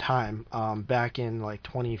it one time, back in like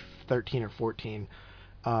 2013 or 14.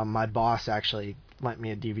 My boss actually lent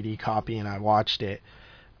me a DVD copy and I watched it.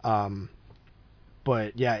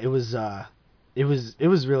 But yeah, it was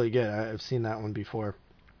really good. I've seen that one before.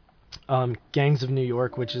 Gangs of New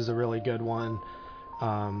York, which is a really good one.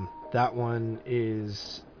 That one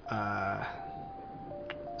is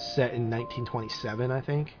set in 1927, I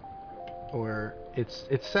think, or it's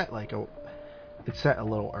set a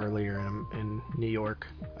little earlier in New York,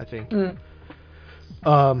 I think. Mm.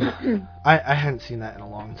 I hadn't seen that in a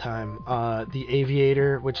long time. The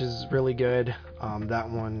Aviator, which is really good. That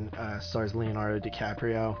one stars Leonardo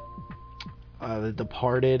DiCaprio. The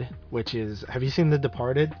Departed, which is, have you seen The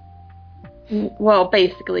Departed? Well,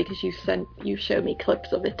 basically, because you showed me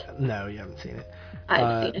clips of it. No, you haven't seen it.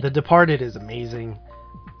 I've seen The it. Departed is amazing.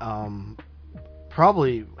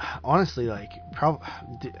 Probably, honestly, like, I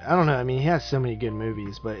don't know. I mean, he has so many good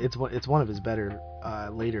movies, but it's one of his better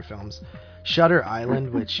later films. Shutter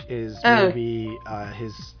Island, which is Oh. maybe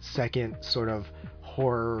his second sort of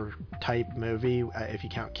horror type movie, if you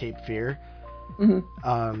count Cape Fear.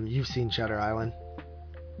 Hmm. You've seen Shutter Island?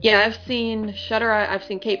 Yeah, I've seen Shutter. I've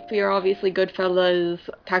seen Cape Fear, obviously, Goodfellas,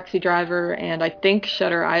 Taxi Driver, and I think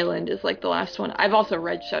Shutter Island is like the last one. I've also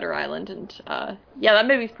read Shutter Island, and yeah, that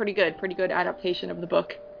movie's pretty good. Pretty good adaptation of the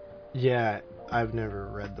book. Yeah, I've never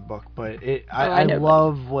read the book, but I I know, but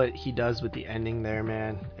love what he does with the ending there,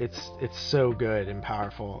 man. It's so good and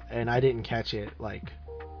powerful, and I didn't catch it like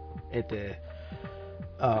at the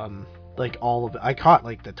like all of it. I caught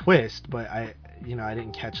like the twist, but I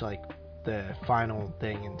didn't catch like the final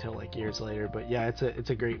thing until like years later. But yeah,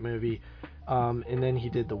 it's a great movie. And then he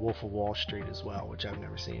did The Wolf of Wall Street as well, which I've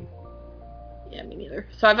never seen. yeah, me neither.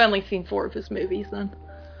 So I've only seen 4 of his movies then.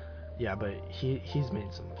 Yeah, but he's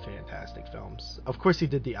made some fantastic films. Of course, he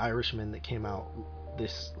did The Irishman that came out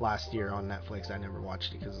this last year on Netflix. I never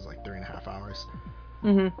watched it because it's like 3.5 hours.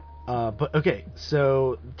 Mhm. But okay,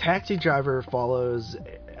 so Taxi Driver follows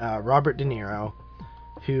Robert De Niro,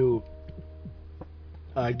 who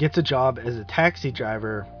gets a job as a taxi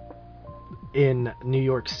driver in New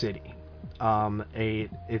York City.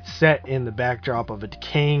 It's set in the backdrop of a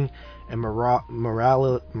decaying and morally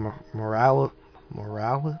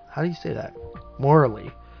how do you say that?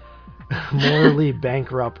 Morally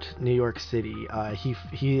bankrupt New York City.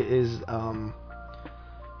 He is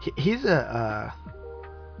he's a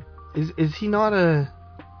is he not a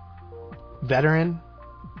veteran?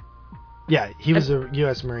 Yeah, he was a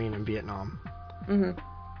U.S. Marine in Vietnam. Who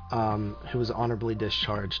was honorably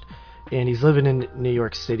discharged, and he's living in New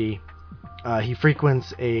York City. He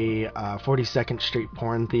frequents a 42nd Street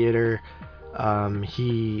porn theater.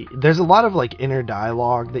 There's a lot of like inner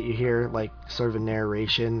dialogue that you hear, like sort of a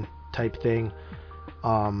narration type thing,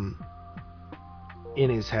 in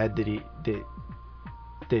his head that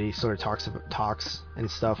he sort of talks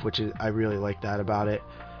and stuff, which is, I really like that about it.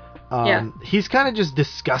 Yeah. He's kind of just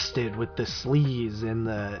disgusted with the sleaze and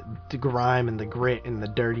the grime and the grit and the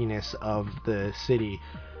dirtiness of the city.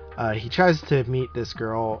 He tries to meet this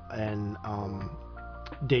girl and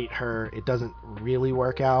date her. It doesn't really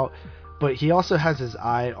work out, but he also has his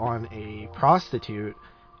eye on a prostitute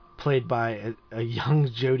played by a young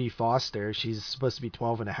Jodie Foster. She's supposed to be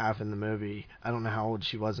 12 and a half in the movie. I don't know how old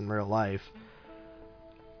she was in real life.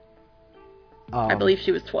 I believe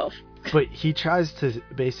she was 12. But he tries to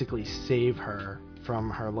basically save her from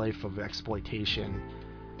her life of exploitation.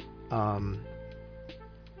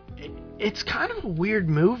 It's kind of a weird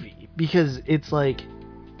movie because it's like,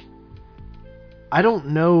 I don't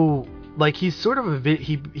know, like he's sort of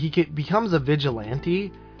he becomes a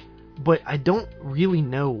vigilante, but I don't really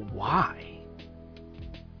know why.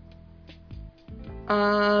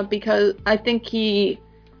 Because I think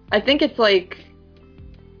it's like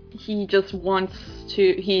he just wants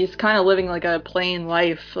to, he's kind of living like a plain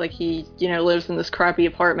life, like he, lives in this crappy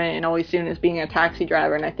apartment and all he's doing is being a taxi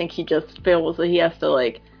driver, and I think he just feels that he has to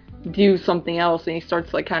like do something else, and he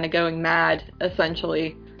starts like kind of going mad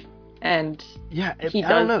essentially. And yeah, I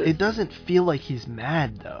don't know, it doesn't feel like he's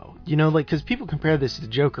mad though, like, because people compare this to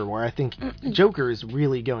Joker, where I think Joker is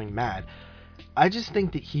really going mad. I just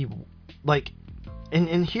think that he, like,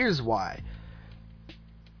 and here's why.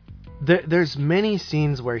 There's many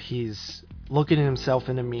scenes where he's looking at himself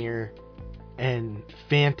in a mirror and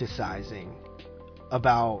fantasizing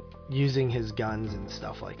about using his guns and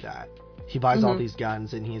stuff like that. He buys all these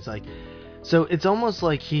guns and he's like, so it's almost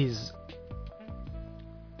like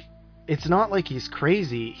it's not like he's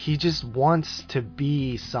crazy. He just wants to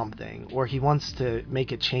be something, or he wants to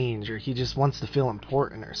make a change, or he just wants to feel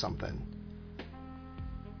important or something.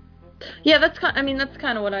 Yeah, that's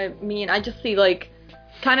kind of what I mean. I just see like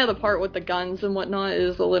kind of the part with the guns and whatnot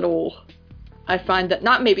is a little, I find that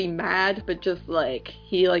not maybe mad, but just like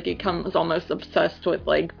he like becomes almost obsessed with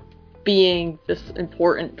like being this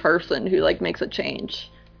important person who like makes a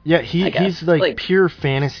change. Yeah, he's like pure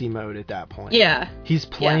fantasy mode at that point. Yeah. He's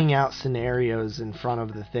playing out scenarios in front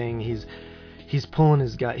of the thing. He's pulling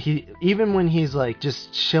his gun. Even when he's like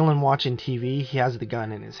just chilling watching TV, he has the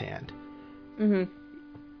gun in his hand. Mhm.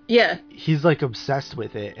 Yeah. He's like obsessed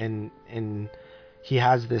with it, and he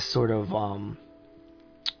has this sort of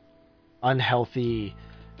unhealthy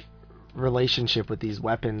relationship with these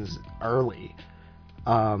weapons early.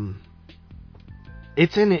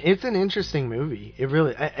 It's an interesting movie. It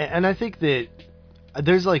really, and I think that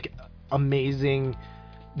there's like amazing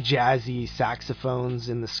jazzy saxophones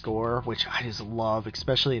in the score, which I just love,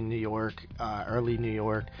 especially in New York, early New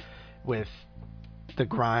York, with the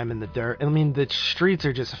grime and the dirt. I mean, the streets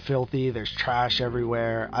are just filthy. There's trash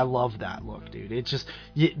everywhere. I love that look, dude. It's just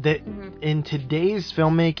in today's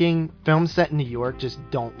filmmaking, films set in New York just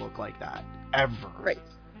don't look like that ever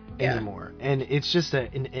anymore. And it's just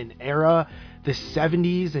an era. The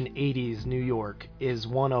 70s and 80s New York is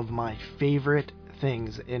one of my favorite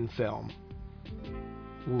things in film.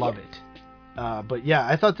 Love it. But yeah,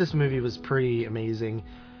 I thought this movie was pretty amazing.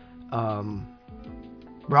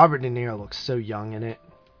 Robert De Niro looks so young in it.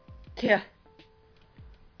 Yeah.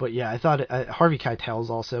 But yeah, I thought Harvey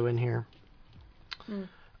Keitel's also in here.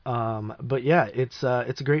 But yeah, it's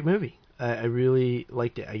a great movie. I really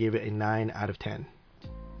liked it. I gave it a 9 out of 10.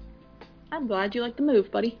 I'm glad you liked the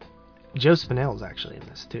move, buddy. Joe Spinell's actually in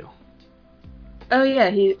this too. Oh yeah,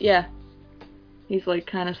 he's like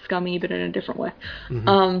kind of scummy, but in a different way.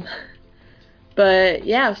 But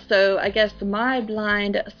yeah, so I guess my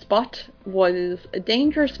blind spot was A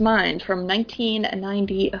Dangerous Mind from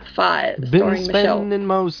 1995, starring Michelle. Been spending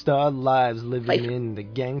most our lives living in the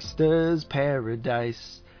gangster's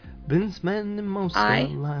paradise. Been spending most our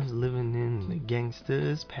lives living in the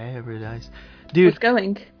gangster's paradise. Dude,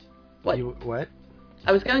 what?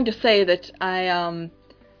 I was going to say that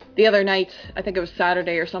the other night, I think it was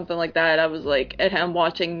Saturday or something like that, I was like at home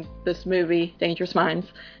watching this movie, Dangerous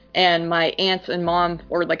Minds, and my aunts and mom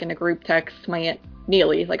were like in a group text, my Aunt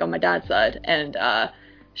Neely, like on my dad's side, and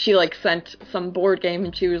she like sent some board game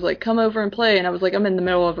and she was like, come over and play, and I was like, I'm in the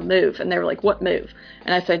middle of a move, and they were like, what move?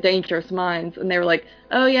 And I said, Dangerous Minds, and they were like,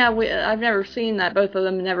 oh yeah, I've never seen that, both of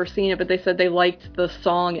them have never seen it, but they said they liked the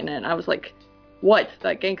song in it, and I was like, what,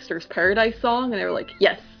 that Gangster's Paradise song? And they were like,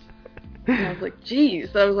 yes. And I was like,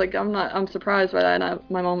 geez. I was like, I'm surprised by that. And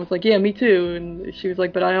my mom was like, yeah, me too. And she was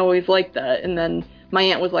like, but I always liked that. And then my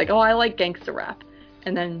aunt was like, oh, I like gangster rap.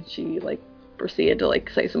 And then she like proceeded to like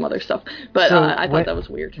say some other stuff. But so I thought that was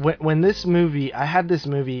weird. When this movie, I had this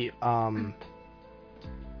movie on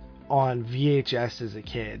VHS as a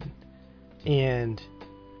kid, and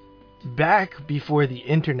back before the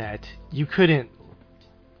internet, you couldn't,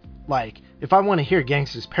 like, if I want to hear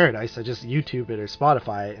Gangster's Paradise, I just YouTube it or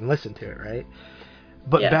Spotify it and listen to it, right?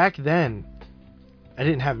 But back then, I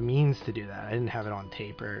didn't have means to do that. I didn't have it on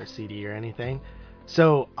tape or CD or anything.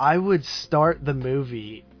 So I would start the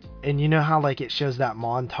movie, and you know how like it shows that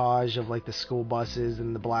montage of like the school buses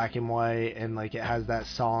and the black and white, and like it has that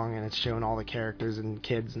song and it's showing all the characters and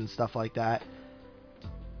kids and stuff like that?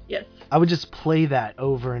 Yes. I would just play that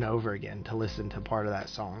over and over again to listen to part of that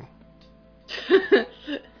song.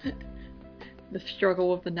 The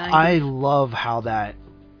struggle of the 90s. I love how that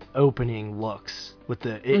opening looks with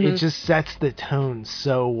it just sets the tone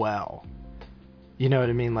so well. You know what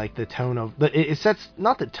I mean? Like the tone of it sets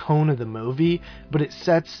not the tone of the movie, but it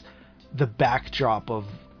sets the backdrop of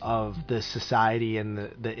of the society and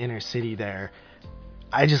the inner city there.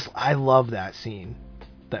 I love that scene,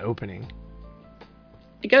 the opening.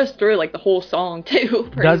 It goes through like the whole song too.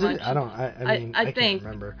 Pretty Does much. it? I think can't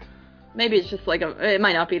remember. maybe it's just like it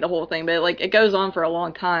might not be the whole thing, but like it goes on for a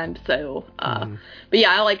long time. So, Mm-hmm. but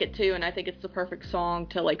yeah, I like it too, and I think it's the perfect song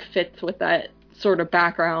to like fits with that sort of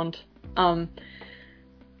background.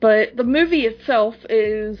 But the movie itself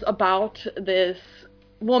is about this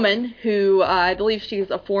woman who I believe she's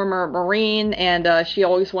a former Marine, and she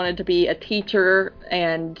always wanted to be a teacher,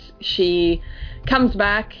 and she comes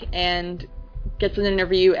back and gets an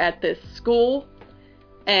interview at this school,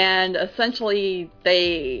 and essentially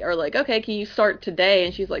they are like, okay, can you start today?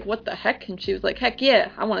 And she's like, what the heck? And she was like, heck yeah,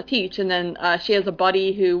 I want to teach. And then she has a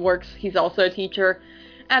buddy who works, he's also a teacher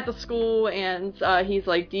at the school, and he's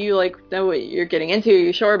like, do you like know what you're getting into? Are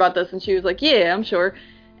you sure about this? And she was like, yeah, I'm sure.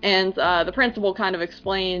 And the principal kind of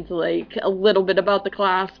explains like a little bit about the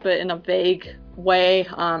class, but in a vague way.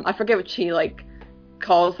 I forget what she like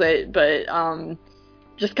calls it, but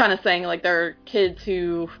just kind of saying like there are kids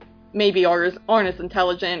who maybe aren't as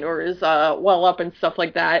intelligent or as well up and stuff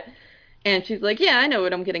like that. And she's like, yeah, I know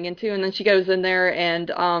what I'm getting into. And then she goes in there, and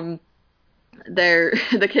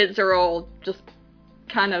the kids are all just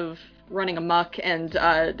kind of running amok, and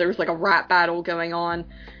there's like a rap battle going on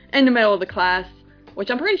in the middle of the class,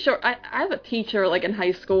 which I'm pretty sure I have a teacher like in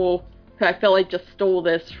high school who I feel like just stole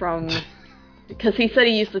this from, because he said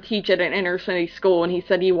he used to teach at an inner city school, and he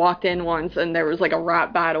said he walked in once and there was like a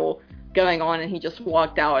rap battle going on, and he just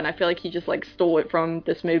walked out, and I feel like he just like stole it from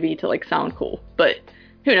this movie to like sound cool, but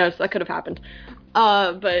who knows, that could have happened.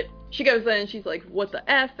 But she goes in and she's like, what the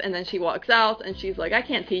F? And then she walks out and she's like, I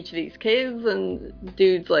can't teach these kids. And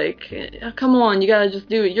dude's like, come on, you gotta just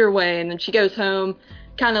do it your way. And then she goes home,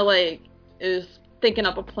 kind of like is thinking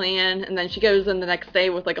up a plan, and then she goes in the next day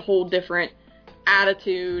with like a whole different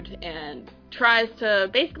attitude and tries to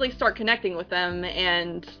basically start connecting with them,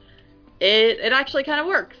 and it actually kind of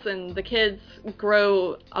works, and the kids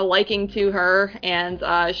grow a liking to her, and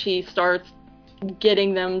she starts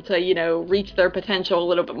getting them to, you know, reach their potential a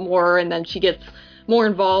little bit more, and then she gets more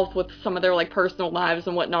involved with some of their like personal lives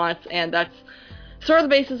and whatnot, and that's sort of the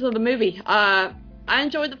basis of the movie. I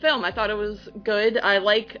enjoyed the film. I thought it was good. I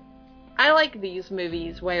like these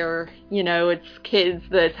movies where, you know, it's kids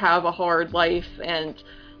that have a hard life and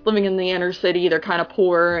living in the inner city, they're kind of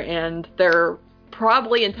poor and they're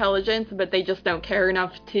probably intelligent, but they just don't care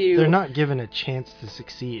enough to... They're not given a chance to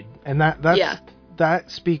succeed. And that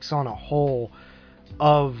speaks on a whole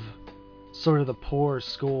of sort of the poor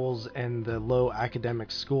schools and the low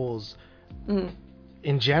academic schools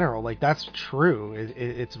in general. Like, that's true.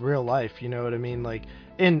 It's real life, you know what I mean? Like,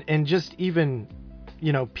 and just even,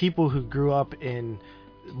 you know, people who grew up in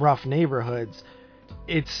rough neighborhoods,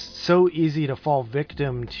 it's so easy to fall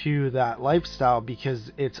victim to that lifestyle because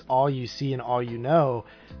it's all you see and all you know,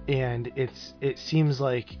 and it seems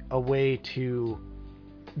like a way to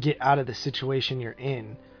get out of the situation you're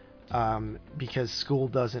in, because school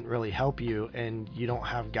doesn't really help you and you don't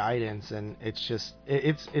have guidance, and it's just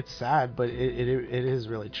it's sad, but it is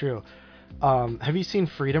really true. Have you seen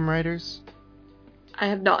Freedom Writers? I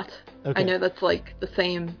have not. Okay. I know that's like the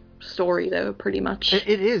same story though, pretty much. It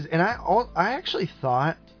is, and I actually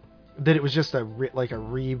thought that it was just a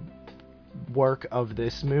rework of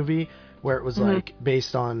this movie, where it was like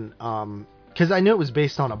based on, because I knew it was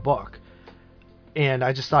based on a book, and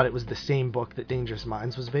I just thought it was the same book that Dangerous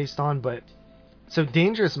Minds was based on. But so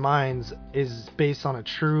Dangerous Minds is based on a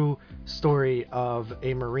true story of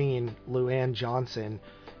a Marine, Luann Johnson,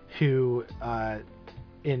 who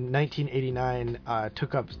in 1989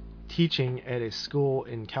 took up teaching at a school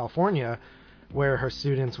in California where her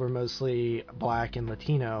students were mostly black and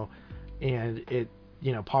Latino, and it,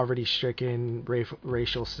 you know, poverty stricken,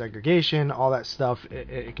 racial segregation, all that stuff,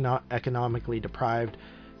 economically deprived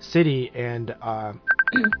city, and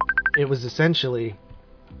it was essentially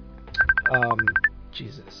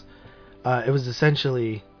it was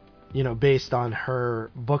essentially, you know, based on her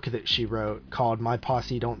book that she wrote called My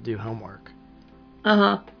Posse Don't Do Homework.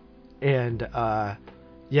 And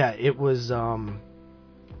yeah, it was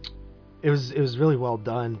really well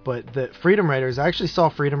done. But the Freedom Writers, I actually saw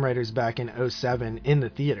Freedom Writers back in 2007 in the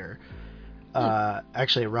theater,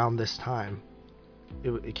 actually around this time.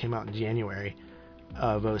 It came out in January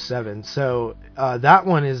of 2007. So that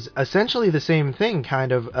one is essentially the same thing,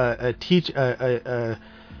 kind of a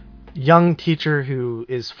young teacher who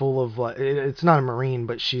is full of, like, it's not a Marine,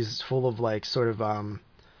 but she's full of like sort of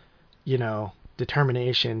you know,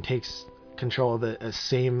 determination, takes control of the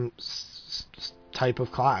same type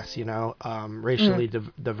of class, you know, racially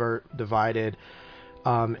divided,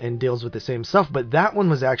 and deals with the same stuff. But that one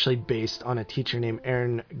was actually based on a teacher named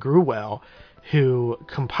Erin Gruwell, who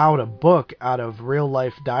compiled a book out of real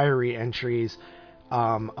life diary entries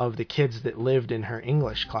of the kids that lived in her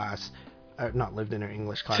English class. Not lived in her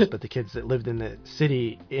English class, but the kids that lived in the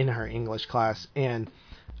city in her English class. And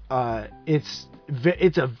it's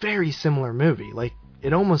a very similar movie. Like,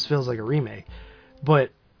 it almost feels like a remake, but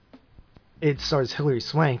it stars Hilary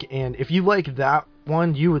Swank. And if you like that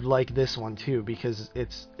one, you would like this one too, because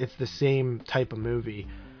it's the same type of movie.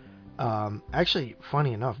 Actually,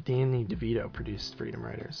 funny enough, Danny DeVito produced Freedom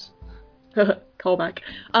Writers. Callback.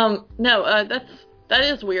 No, that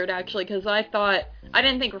is weird, actually, because I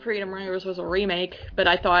didn't think Freedom Writers was a remake, but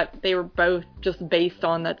I thought they were both just based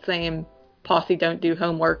on that same Posse Don't Do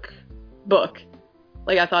Homework book.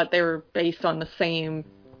 Like, I thought they were based on the same,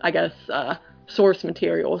 I guess, source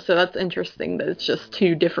material. So that's interesting that it's just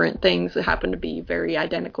two different things that happen to be very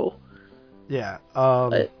identical. Yeah.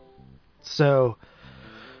 So,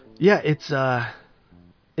 yeah, it's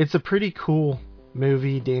a pretty cool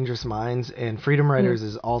movie, Dangerous Minds, and Freedom Writers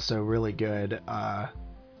is also really good.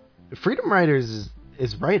 Freedom Writers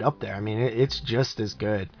is right up there. I mean, it's just as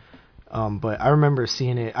good. But I remember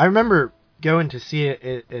seeing it. I remember going to see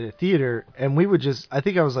it at a theater, and we would I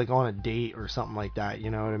think I was like on a date or something like that, you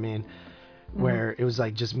know what I mean? Where it was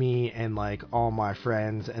like just me and like all my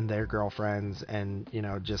friends and their girlfriends, and, you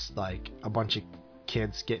know, just like a bunch of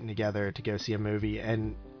kids getting together to go see a movie.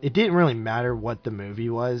 And it didn't really matter what the movie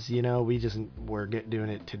was, you know, we just were doing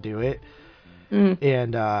it to do it.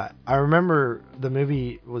 And I remember the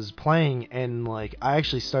movie was playing, and like I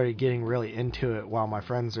actually started getting really into it while my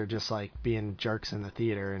friends are just like being jerks in the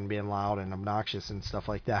theater and being loud and obnoxious and stuff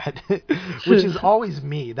like that. Which is always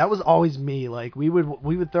me. That was always me. Like we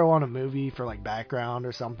would throw on a movie for like background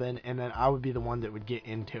or something, and then I would be the one that would get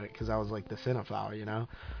into it because I was like the cinephile, you know.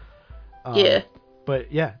 Yeah.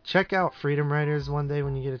 But yeah, check out Freedom Writers one day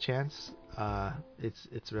when you get a chance.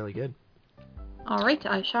 It's really good. All right,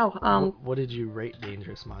 I shall. What did you rate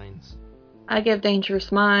Dangerous Minds? I give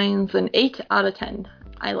Dangerous Minds an 8 out of 10.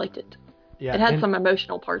 I liked it. Yeah, it had some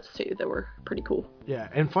emotional parts too that were pretty cool. Yeah,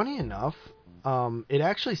 and funny enough, it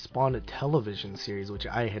actually spawned a television series, which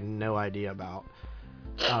I had no idea about.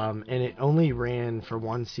 And it only ran for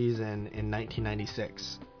one season in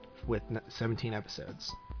 1996 with 17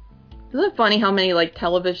 episodes. Isn't it funny how many like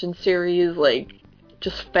television series like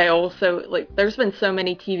just fail? So like there's been so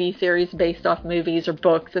many TV series based off movies or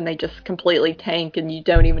books, and they just completely tank, and you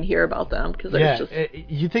don't even hear about them because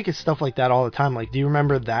you think of stuff like that all the time. Like, do you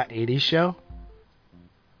remember That 80s Show?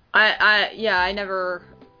 I never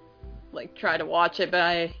like try to watch it, but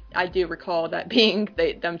I do recall that being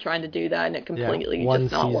them trying to do that, and it completely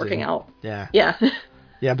just not working out. Yeah.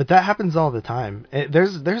 Yeah, but that happens all the time.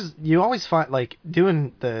 You always find, like,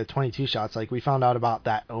 doing the 22 shots, like, we found out about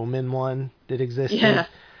that Omen one that existed. Yeah.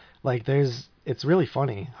 Like, it's really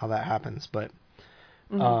funny how that happens, but,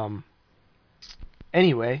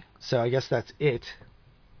 anyway, so I guess that's it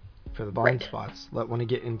for the blind spots. Want to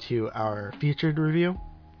get into our featured review?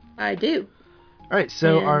 I do. Alright,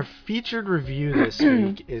 so our featured review this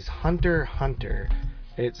week is Hunter x Hunter.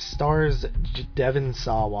 It stars Devon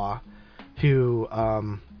Sawa, who,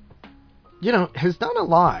 you know, has done a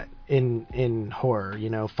lot in horror. You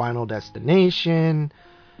know, Final Destination,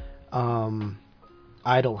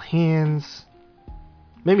 Idle Hands.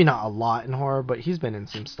 Maybe not a lot in horror, but he's been in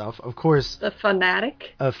some stuff. Of course, The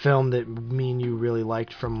Fanatic, a film that me and you really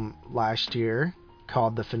liked from last year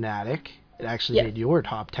called The Fanatic. It actually made your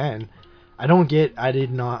top 10. I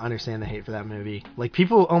did not understand the hate for that movie. Like,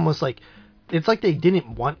 people almost like, it's like they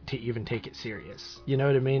didn't want to even take it serious. You know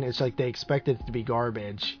what I mean? It's like they expected it to be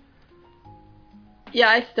garbage. Yeah,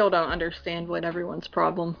 I still don't understand what everyone's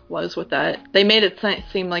problem was with that. They made it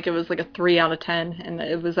seem like it was like a 3 out of 10, and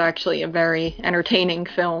it was actually a very entertaining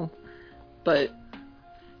film. But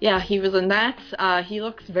yeah, he was in that. He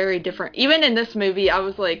looks very different. Even in this movie, I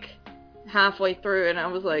was like halfway through, and I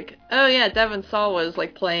was like, oh yeah, Devon Sawa was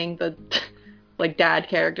like playing the like dad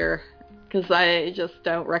character, because I just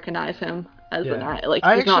don't recognize him as an like.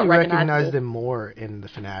 I he's actually not recognized him more in The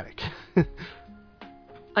Fanatic.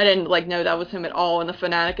 I didn't like know that was him at all in The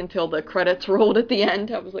Fanatic until the credits rolled at the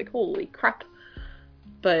end. I was like, holy crap.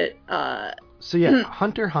 But so yeah,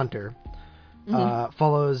 Hunter x Hunter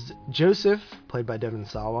follows Joseph, played by Devon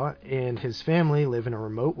Sawa, and his family live in a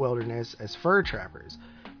remote wilderness as fur trappers.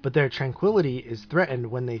 But their tranquility is threatened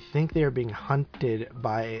when they think they are being hunted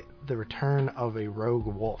by the return of a rogue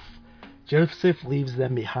wolf. Joseph leaves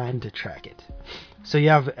them behind to track it. So you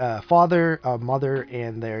have a father, a mother,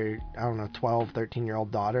 and their, 12,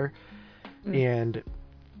 13-year-old daughter. And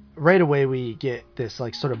right away we get this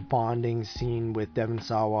like sort of bonding scene with Devon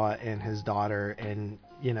Sawa and his daughter, and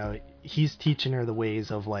you know, he's teaching her the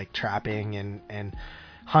ways of like trapping and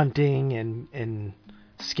hunting and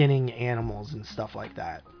skinning animals and stuff like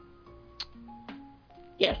that.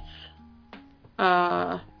 Yes.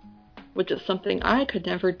 Which is something I could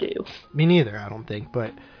never do. Me neither, I don't think,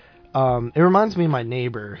 but it reminds me of my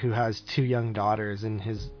neighbor who has 2 young daughters, and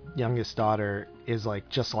his youngest daughter is like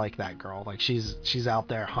just like that girl. Like she's out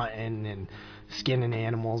there hunting and skinning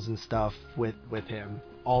animals and stuff with him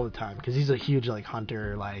all the time, because he's a huge like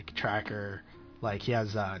hunter, like tracker, like he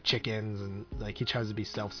has chickens, and like he tries to be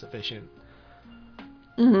self-sufficient.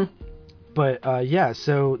 Mm-hmm. But yeah,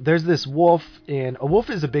 so there's this wolf, and a wolf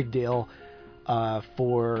is a big deal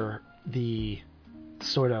for the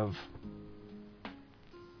sort of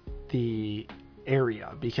the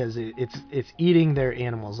area, because it's eating their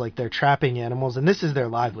animals, like they're trapping animals, and this is their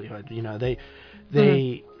livelihood. You know,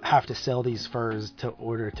 they have to sell these furs to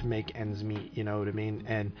order to make ends meet. You know what I mean?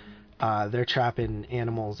 And they're trapping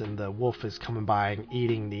animals, and the wolf is coming by and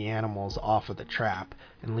eating the animals off of the trap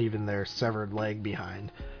and leaving their severed leg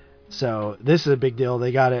behind. So this is a big deal.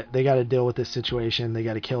 They gotta deal with this situation. They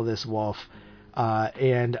gotta kill this wolf.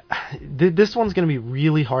 And this one's going to be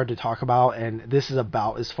really hard to talk about, and this is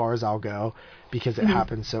about as far as I'll go because it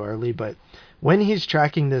happens so early. But when he's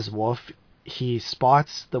tracking this wolf, he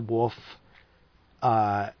spots the wolf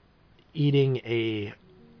eating a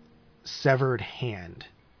severed hand,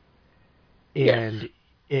 and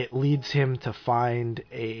it leads him to find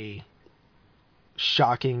a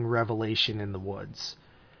shocking revelation in the woods,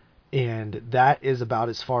 and that is about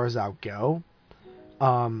as far as I'll go.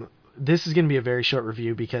 This is going to be a very short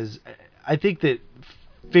review because I think that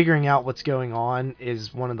figuring out what's going on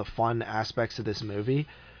is one of the fun aspects of this movie.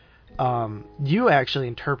 You actually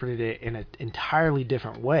interpreted it in an entirely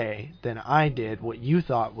different way than I did, what you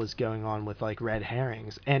thought was going on with like red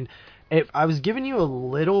herrings. And if I was giving you a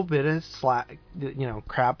little bit of slack,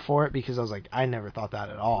 crap for it, because I was like, I never thought that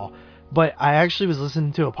at all. But I actually was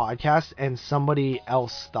listening to a podcast and somebody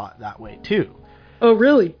else thought that way too. Oh,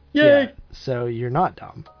 really? Yay! Yeah, so you're not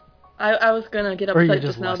dumb. I was gonna get upset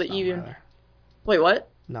just now that you... Wait, what?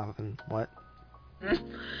 Nothing. What?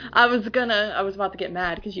 I was about to get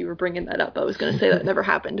mad because you were bringing that up. I was gonna say that never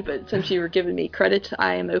happened, but since you were giving me credit,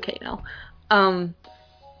 I am okay now.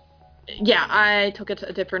 Yeah, I took it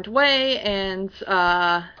a different way, and,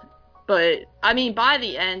 but, I mean, by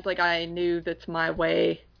the end, like, I knew that's my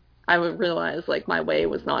way. I would realize, like, my way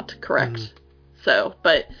was not correct. So,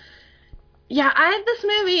 but, yeah, this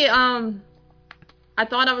movie, I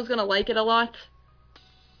thought I was gonna like it a lot,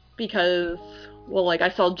 because, well, like, I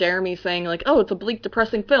saw Jeremy saying, like, oh, it's a bleak,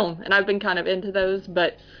 depressing film, and I've been kind of into those,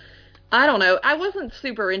 but I don't know. I wasn't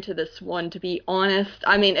super into this one, to be honest.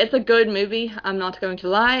 I mean, it's a good movie. I'm not going to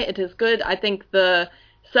lie. It is good. I think the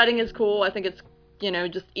setting is cool. I think it's,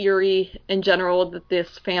 just eerie in general, that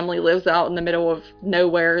this family lives out in the middle of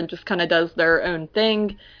nowhere and just kind of does their own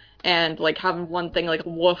thing, and, like, having one thing like a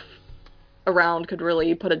wolf around could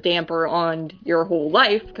really put a damper on your whole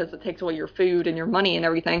life, because it takes away your food and your money and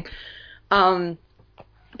everything.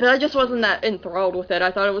 But I just wasn't that enthralled with it. I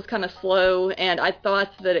thought it was kind of slow, and I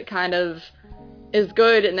thought that it kind of is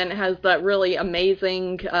good, and then it has that really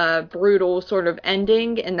amazing, brutal sort of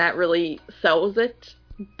ending, and that really sells it.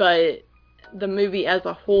 But the movie as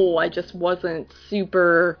a whole, I just wasn't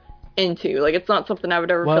super into. Like, it's not something I would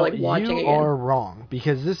ever feel like watching again. You are wrong,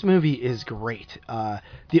 because this movie is great.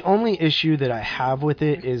 The only issue that I have with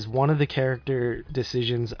it is one of the character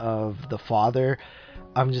decisions of the father.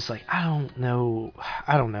 I'm just like, I don't know.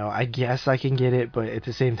 I guess I can get it, but at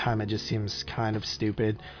the same time, it just seems kind of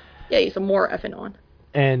stupid. Yeah, he's a more effing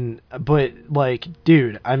on. But, like,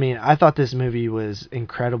 dude, I mean, I thought this movie was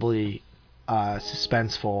incredibly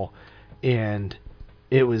suspenseful, and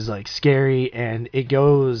it was, like, scary, and it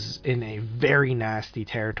goes in a very nasty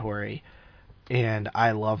territory, and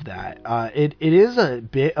I love that. It is a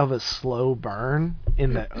bit of a slow burn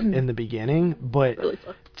in the beginning, but really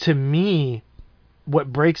to me,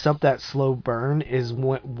 what breaks up that slow burn is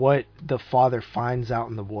what the father finds out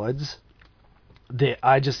in the woods, that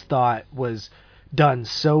I just thought was done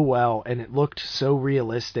so well, and it looked so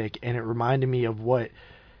realistic, and it reminded me of what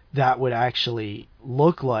that would actually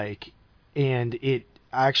look like, and it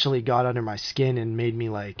actually got under my skin and made me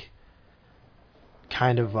like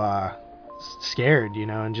kind of scared,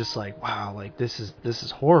 and just like, wow, like this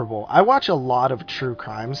is horrible. I watch a lot of true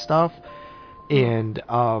crime stuff, and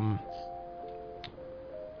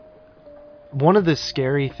one of the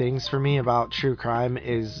scary things for me about true crime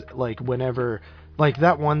is, like, whenever, like,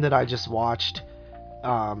 that one that I just watched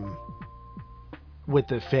with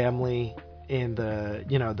the family in the,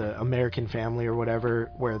 you know, the American Family or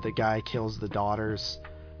whatever, where the guy kills the daughters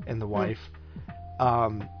and the wife.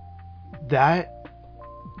 That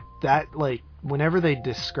like, whenever they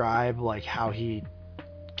describe like how he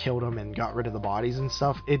killed them and got rid of the bodies and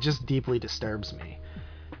stuff, it just deeply disturbs me.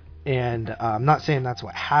 And I'm not saying that's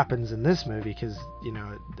what happens in this movie, because, you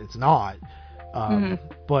know, it's not.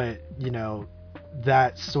 But, you know,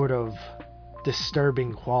 that sort of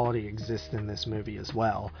disturbing quality exists in this movie as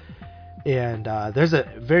well. And there's a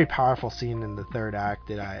very powerful scene in the third act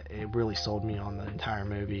that it really sold me on the entire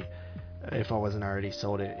movie. If I wasn't already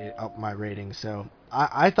sold, it upped my rating. So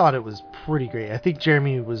I thought it was pretty great. I think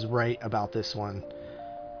Jeremy was right about this one.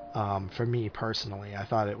 For me personally, I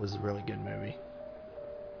thought it was a really good movie.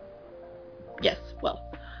 Yes,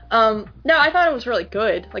 well, no, I thought it was really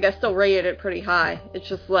good. Like, I still rated it pretty high. It's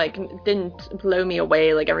just, like, it didn't blow me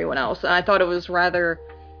away like everyone else. And I thought it was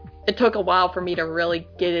it took a while for me to really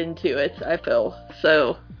get into it, I feel.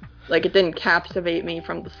 So, like, it didn't captivate me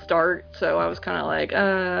from the start. So I was kind of like,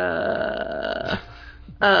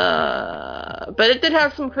 but it did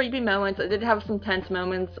have some creepy moments. It did have some tense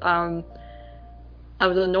moments. I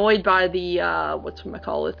was annoyed by the,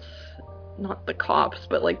 whatchamacallit, not the cops,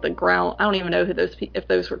 but like the ground. I don't even know if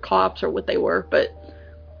those were cops or what they were, but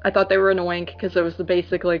I thought they were annoying because it was the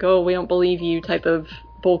basic like, oh, we don't believe you type of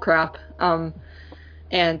bullcrap,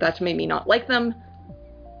 and that made me not like them.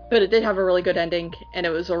 But it did have a really good ending, and it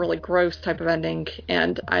was a really gross type of ending,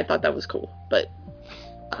 and I thought that was cool. But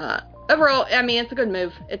overall, I mean, it's a good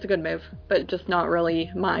move. It's a good move, but just not really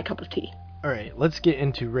my cup of tea. All right, let's get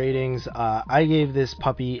into ratings. I gave this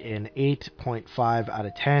puppy an 8.5 out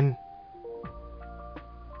of 10.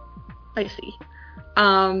 I see.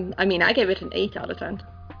 I mean, I gave it an 8 out of 10.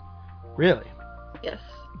 Really? Yes.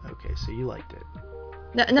 Okay, so you liked it.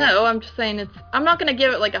 No, I'm just saying I'm not gonna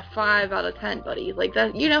give it like a 5 out of 10, buddy. Like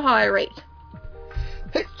that, you know how I rate.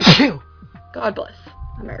 God bless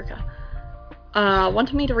America.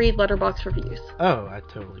 Wanted me to read Letterboxd reviews. Oh, I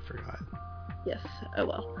totally forgot. Yes. Oh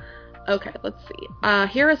well. Okay, let's see.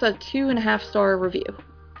 Here is a 2.5-star review,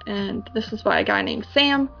 and this is by a guy named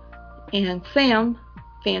Sam. And Sam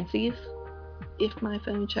fancies, if my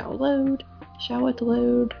phone shall load, shall it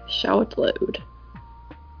load, shall it load.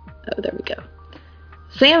 Oh, there we go.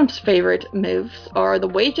 Sam's favorite movies are The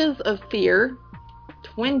Wages of Fear,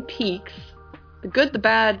 Twin Peaks, The Good, the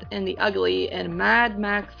Bad, and the Ugly, and Mad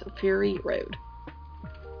Max Fury Road.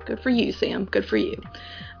 Good for you, Sam. Good for you.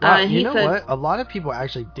 Wow, you know what? A lot of people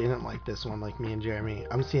actually didn't like this one, like me and Jeremy.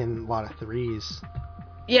 I'm seeing a lot of 3s.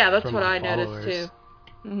 Yeah, that's what I noticed too.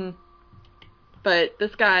 Mm-hmm. But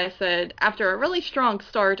this guy said, after a really strong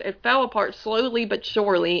start, it fell apart slowly but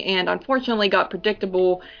surely, and unfortunately got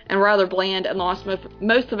predictable and rather bland and lost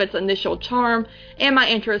most of its initial charm and my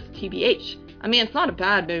interest, TBH. I mean, it's not a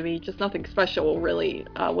bad movie, just nothing special, really,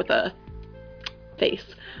 with a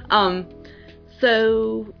face.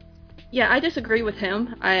 So, yeah, I disagree with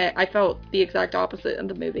him. I felt the exact opposite in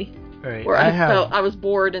the movie. Right. Where I felt I was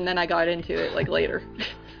bored and then I got into it, like, later.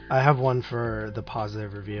 I have one for the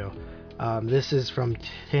positive review. This is from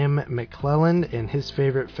Tim McClelland, and his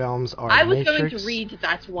favorite films are I was Matrix, going to read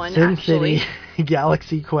that one, Sin actually. City,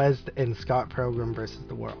 Galaxy Quest, and Scott Pilgrim vs.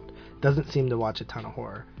 the World. Doesn't seem to watch a ton of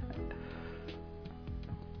horror.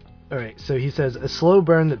 Alright, so he says, a slow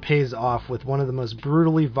burn that pays off with one of the most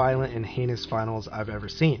brutally violent and heinous finals I've ever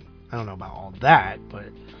seen. I don't know about all that, but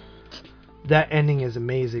that ending is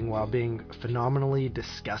amazing while being phenomenally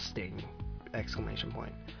disgusting! !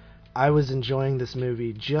 I was enjoying this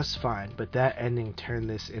movie just fine, but that ending turned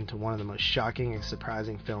this into one of the most shocking and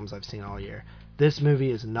surprising films I've seen all year. This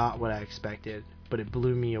movie is not what I expected, but it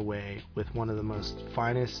blew me away with one of the most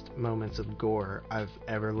finest moments of gore I've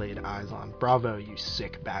ever laid eyes on. Bravo, you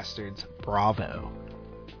sick bastards. Bravo.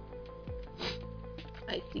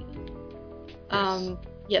 I see.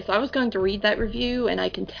 Yes, I was going to read that review, and I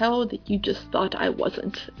can tell that you just thought I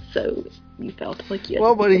wasn't, so you felt like you had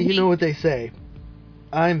Well, to buddy, be you know what they say.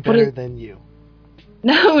 I'm better than you.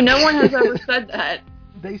 No one has ever said that.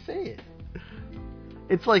 They say it.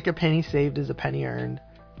 It's like a penny saved is a penny earned.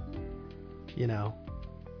 You know.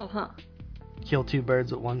 Uh-huh. Kill 2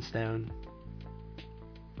 birds with 1 stone.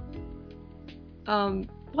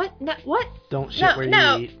 What? No, what? Don't shit where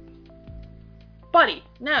you eat. Buddy,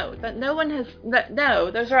 no. That no one has...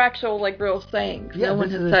 No, those are actual, like, real sayings. Yeah, no one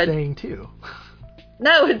has is said... a saying, too.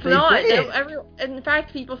 No, it's not. No, in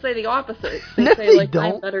fact, people say the opposite. They no, say, like,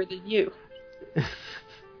 don't. I'm better than you.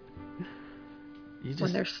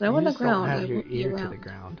 When there's snow on the ground, don't have I your won't be ear to around. the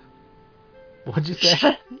ground. What'd you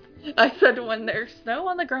say? I said, when there's snow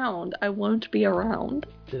on the ground, I won't be around.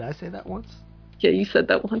 Did I say that once? Yeah, you said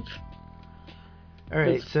that once. All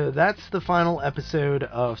right, so that's the final episode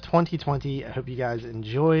of 2020. I hope you guys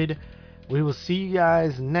enjoyed. We will see you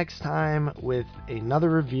guys next time with another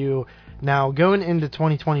review. Now, going into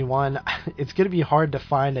 2021, it's going to be hard to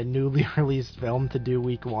find a newly released film to do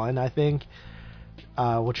week 1, I think.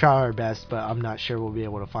 We'll try our best, but I'm not sure we'll be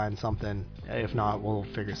able to find something. If not, we'll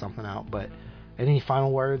figure something out. But any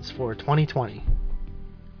final words for 2020?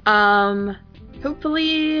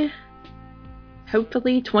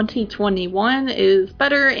 Hopefully 2021 is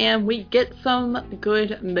better and we get some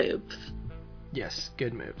good moves. Yes,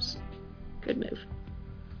 good moves. Good move.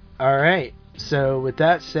 All right. So with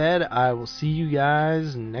that said, I will see you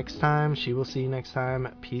guys next time. She will see you next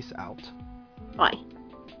time. Peace out. Bye.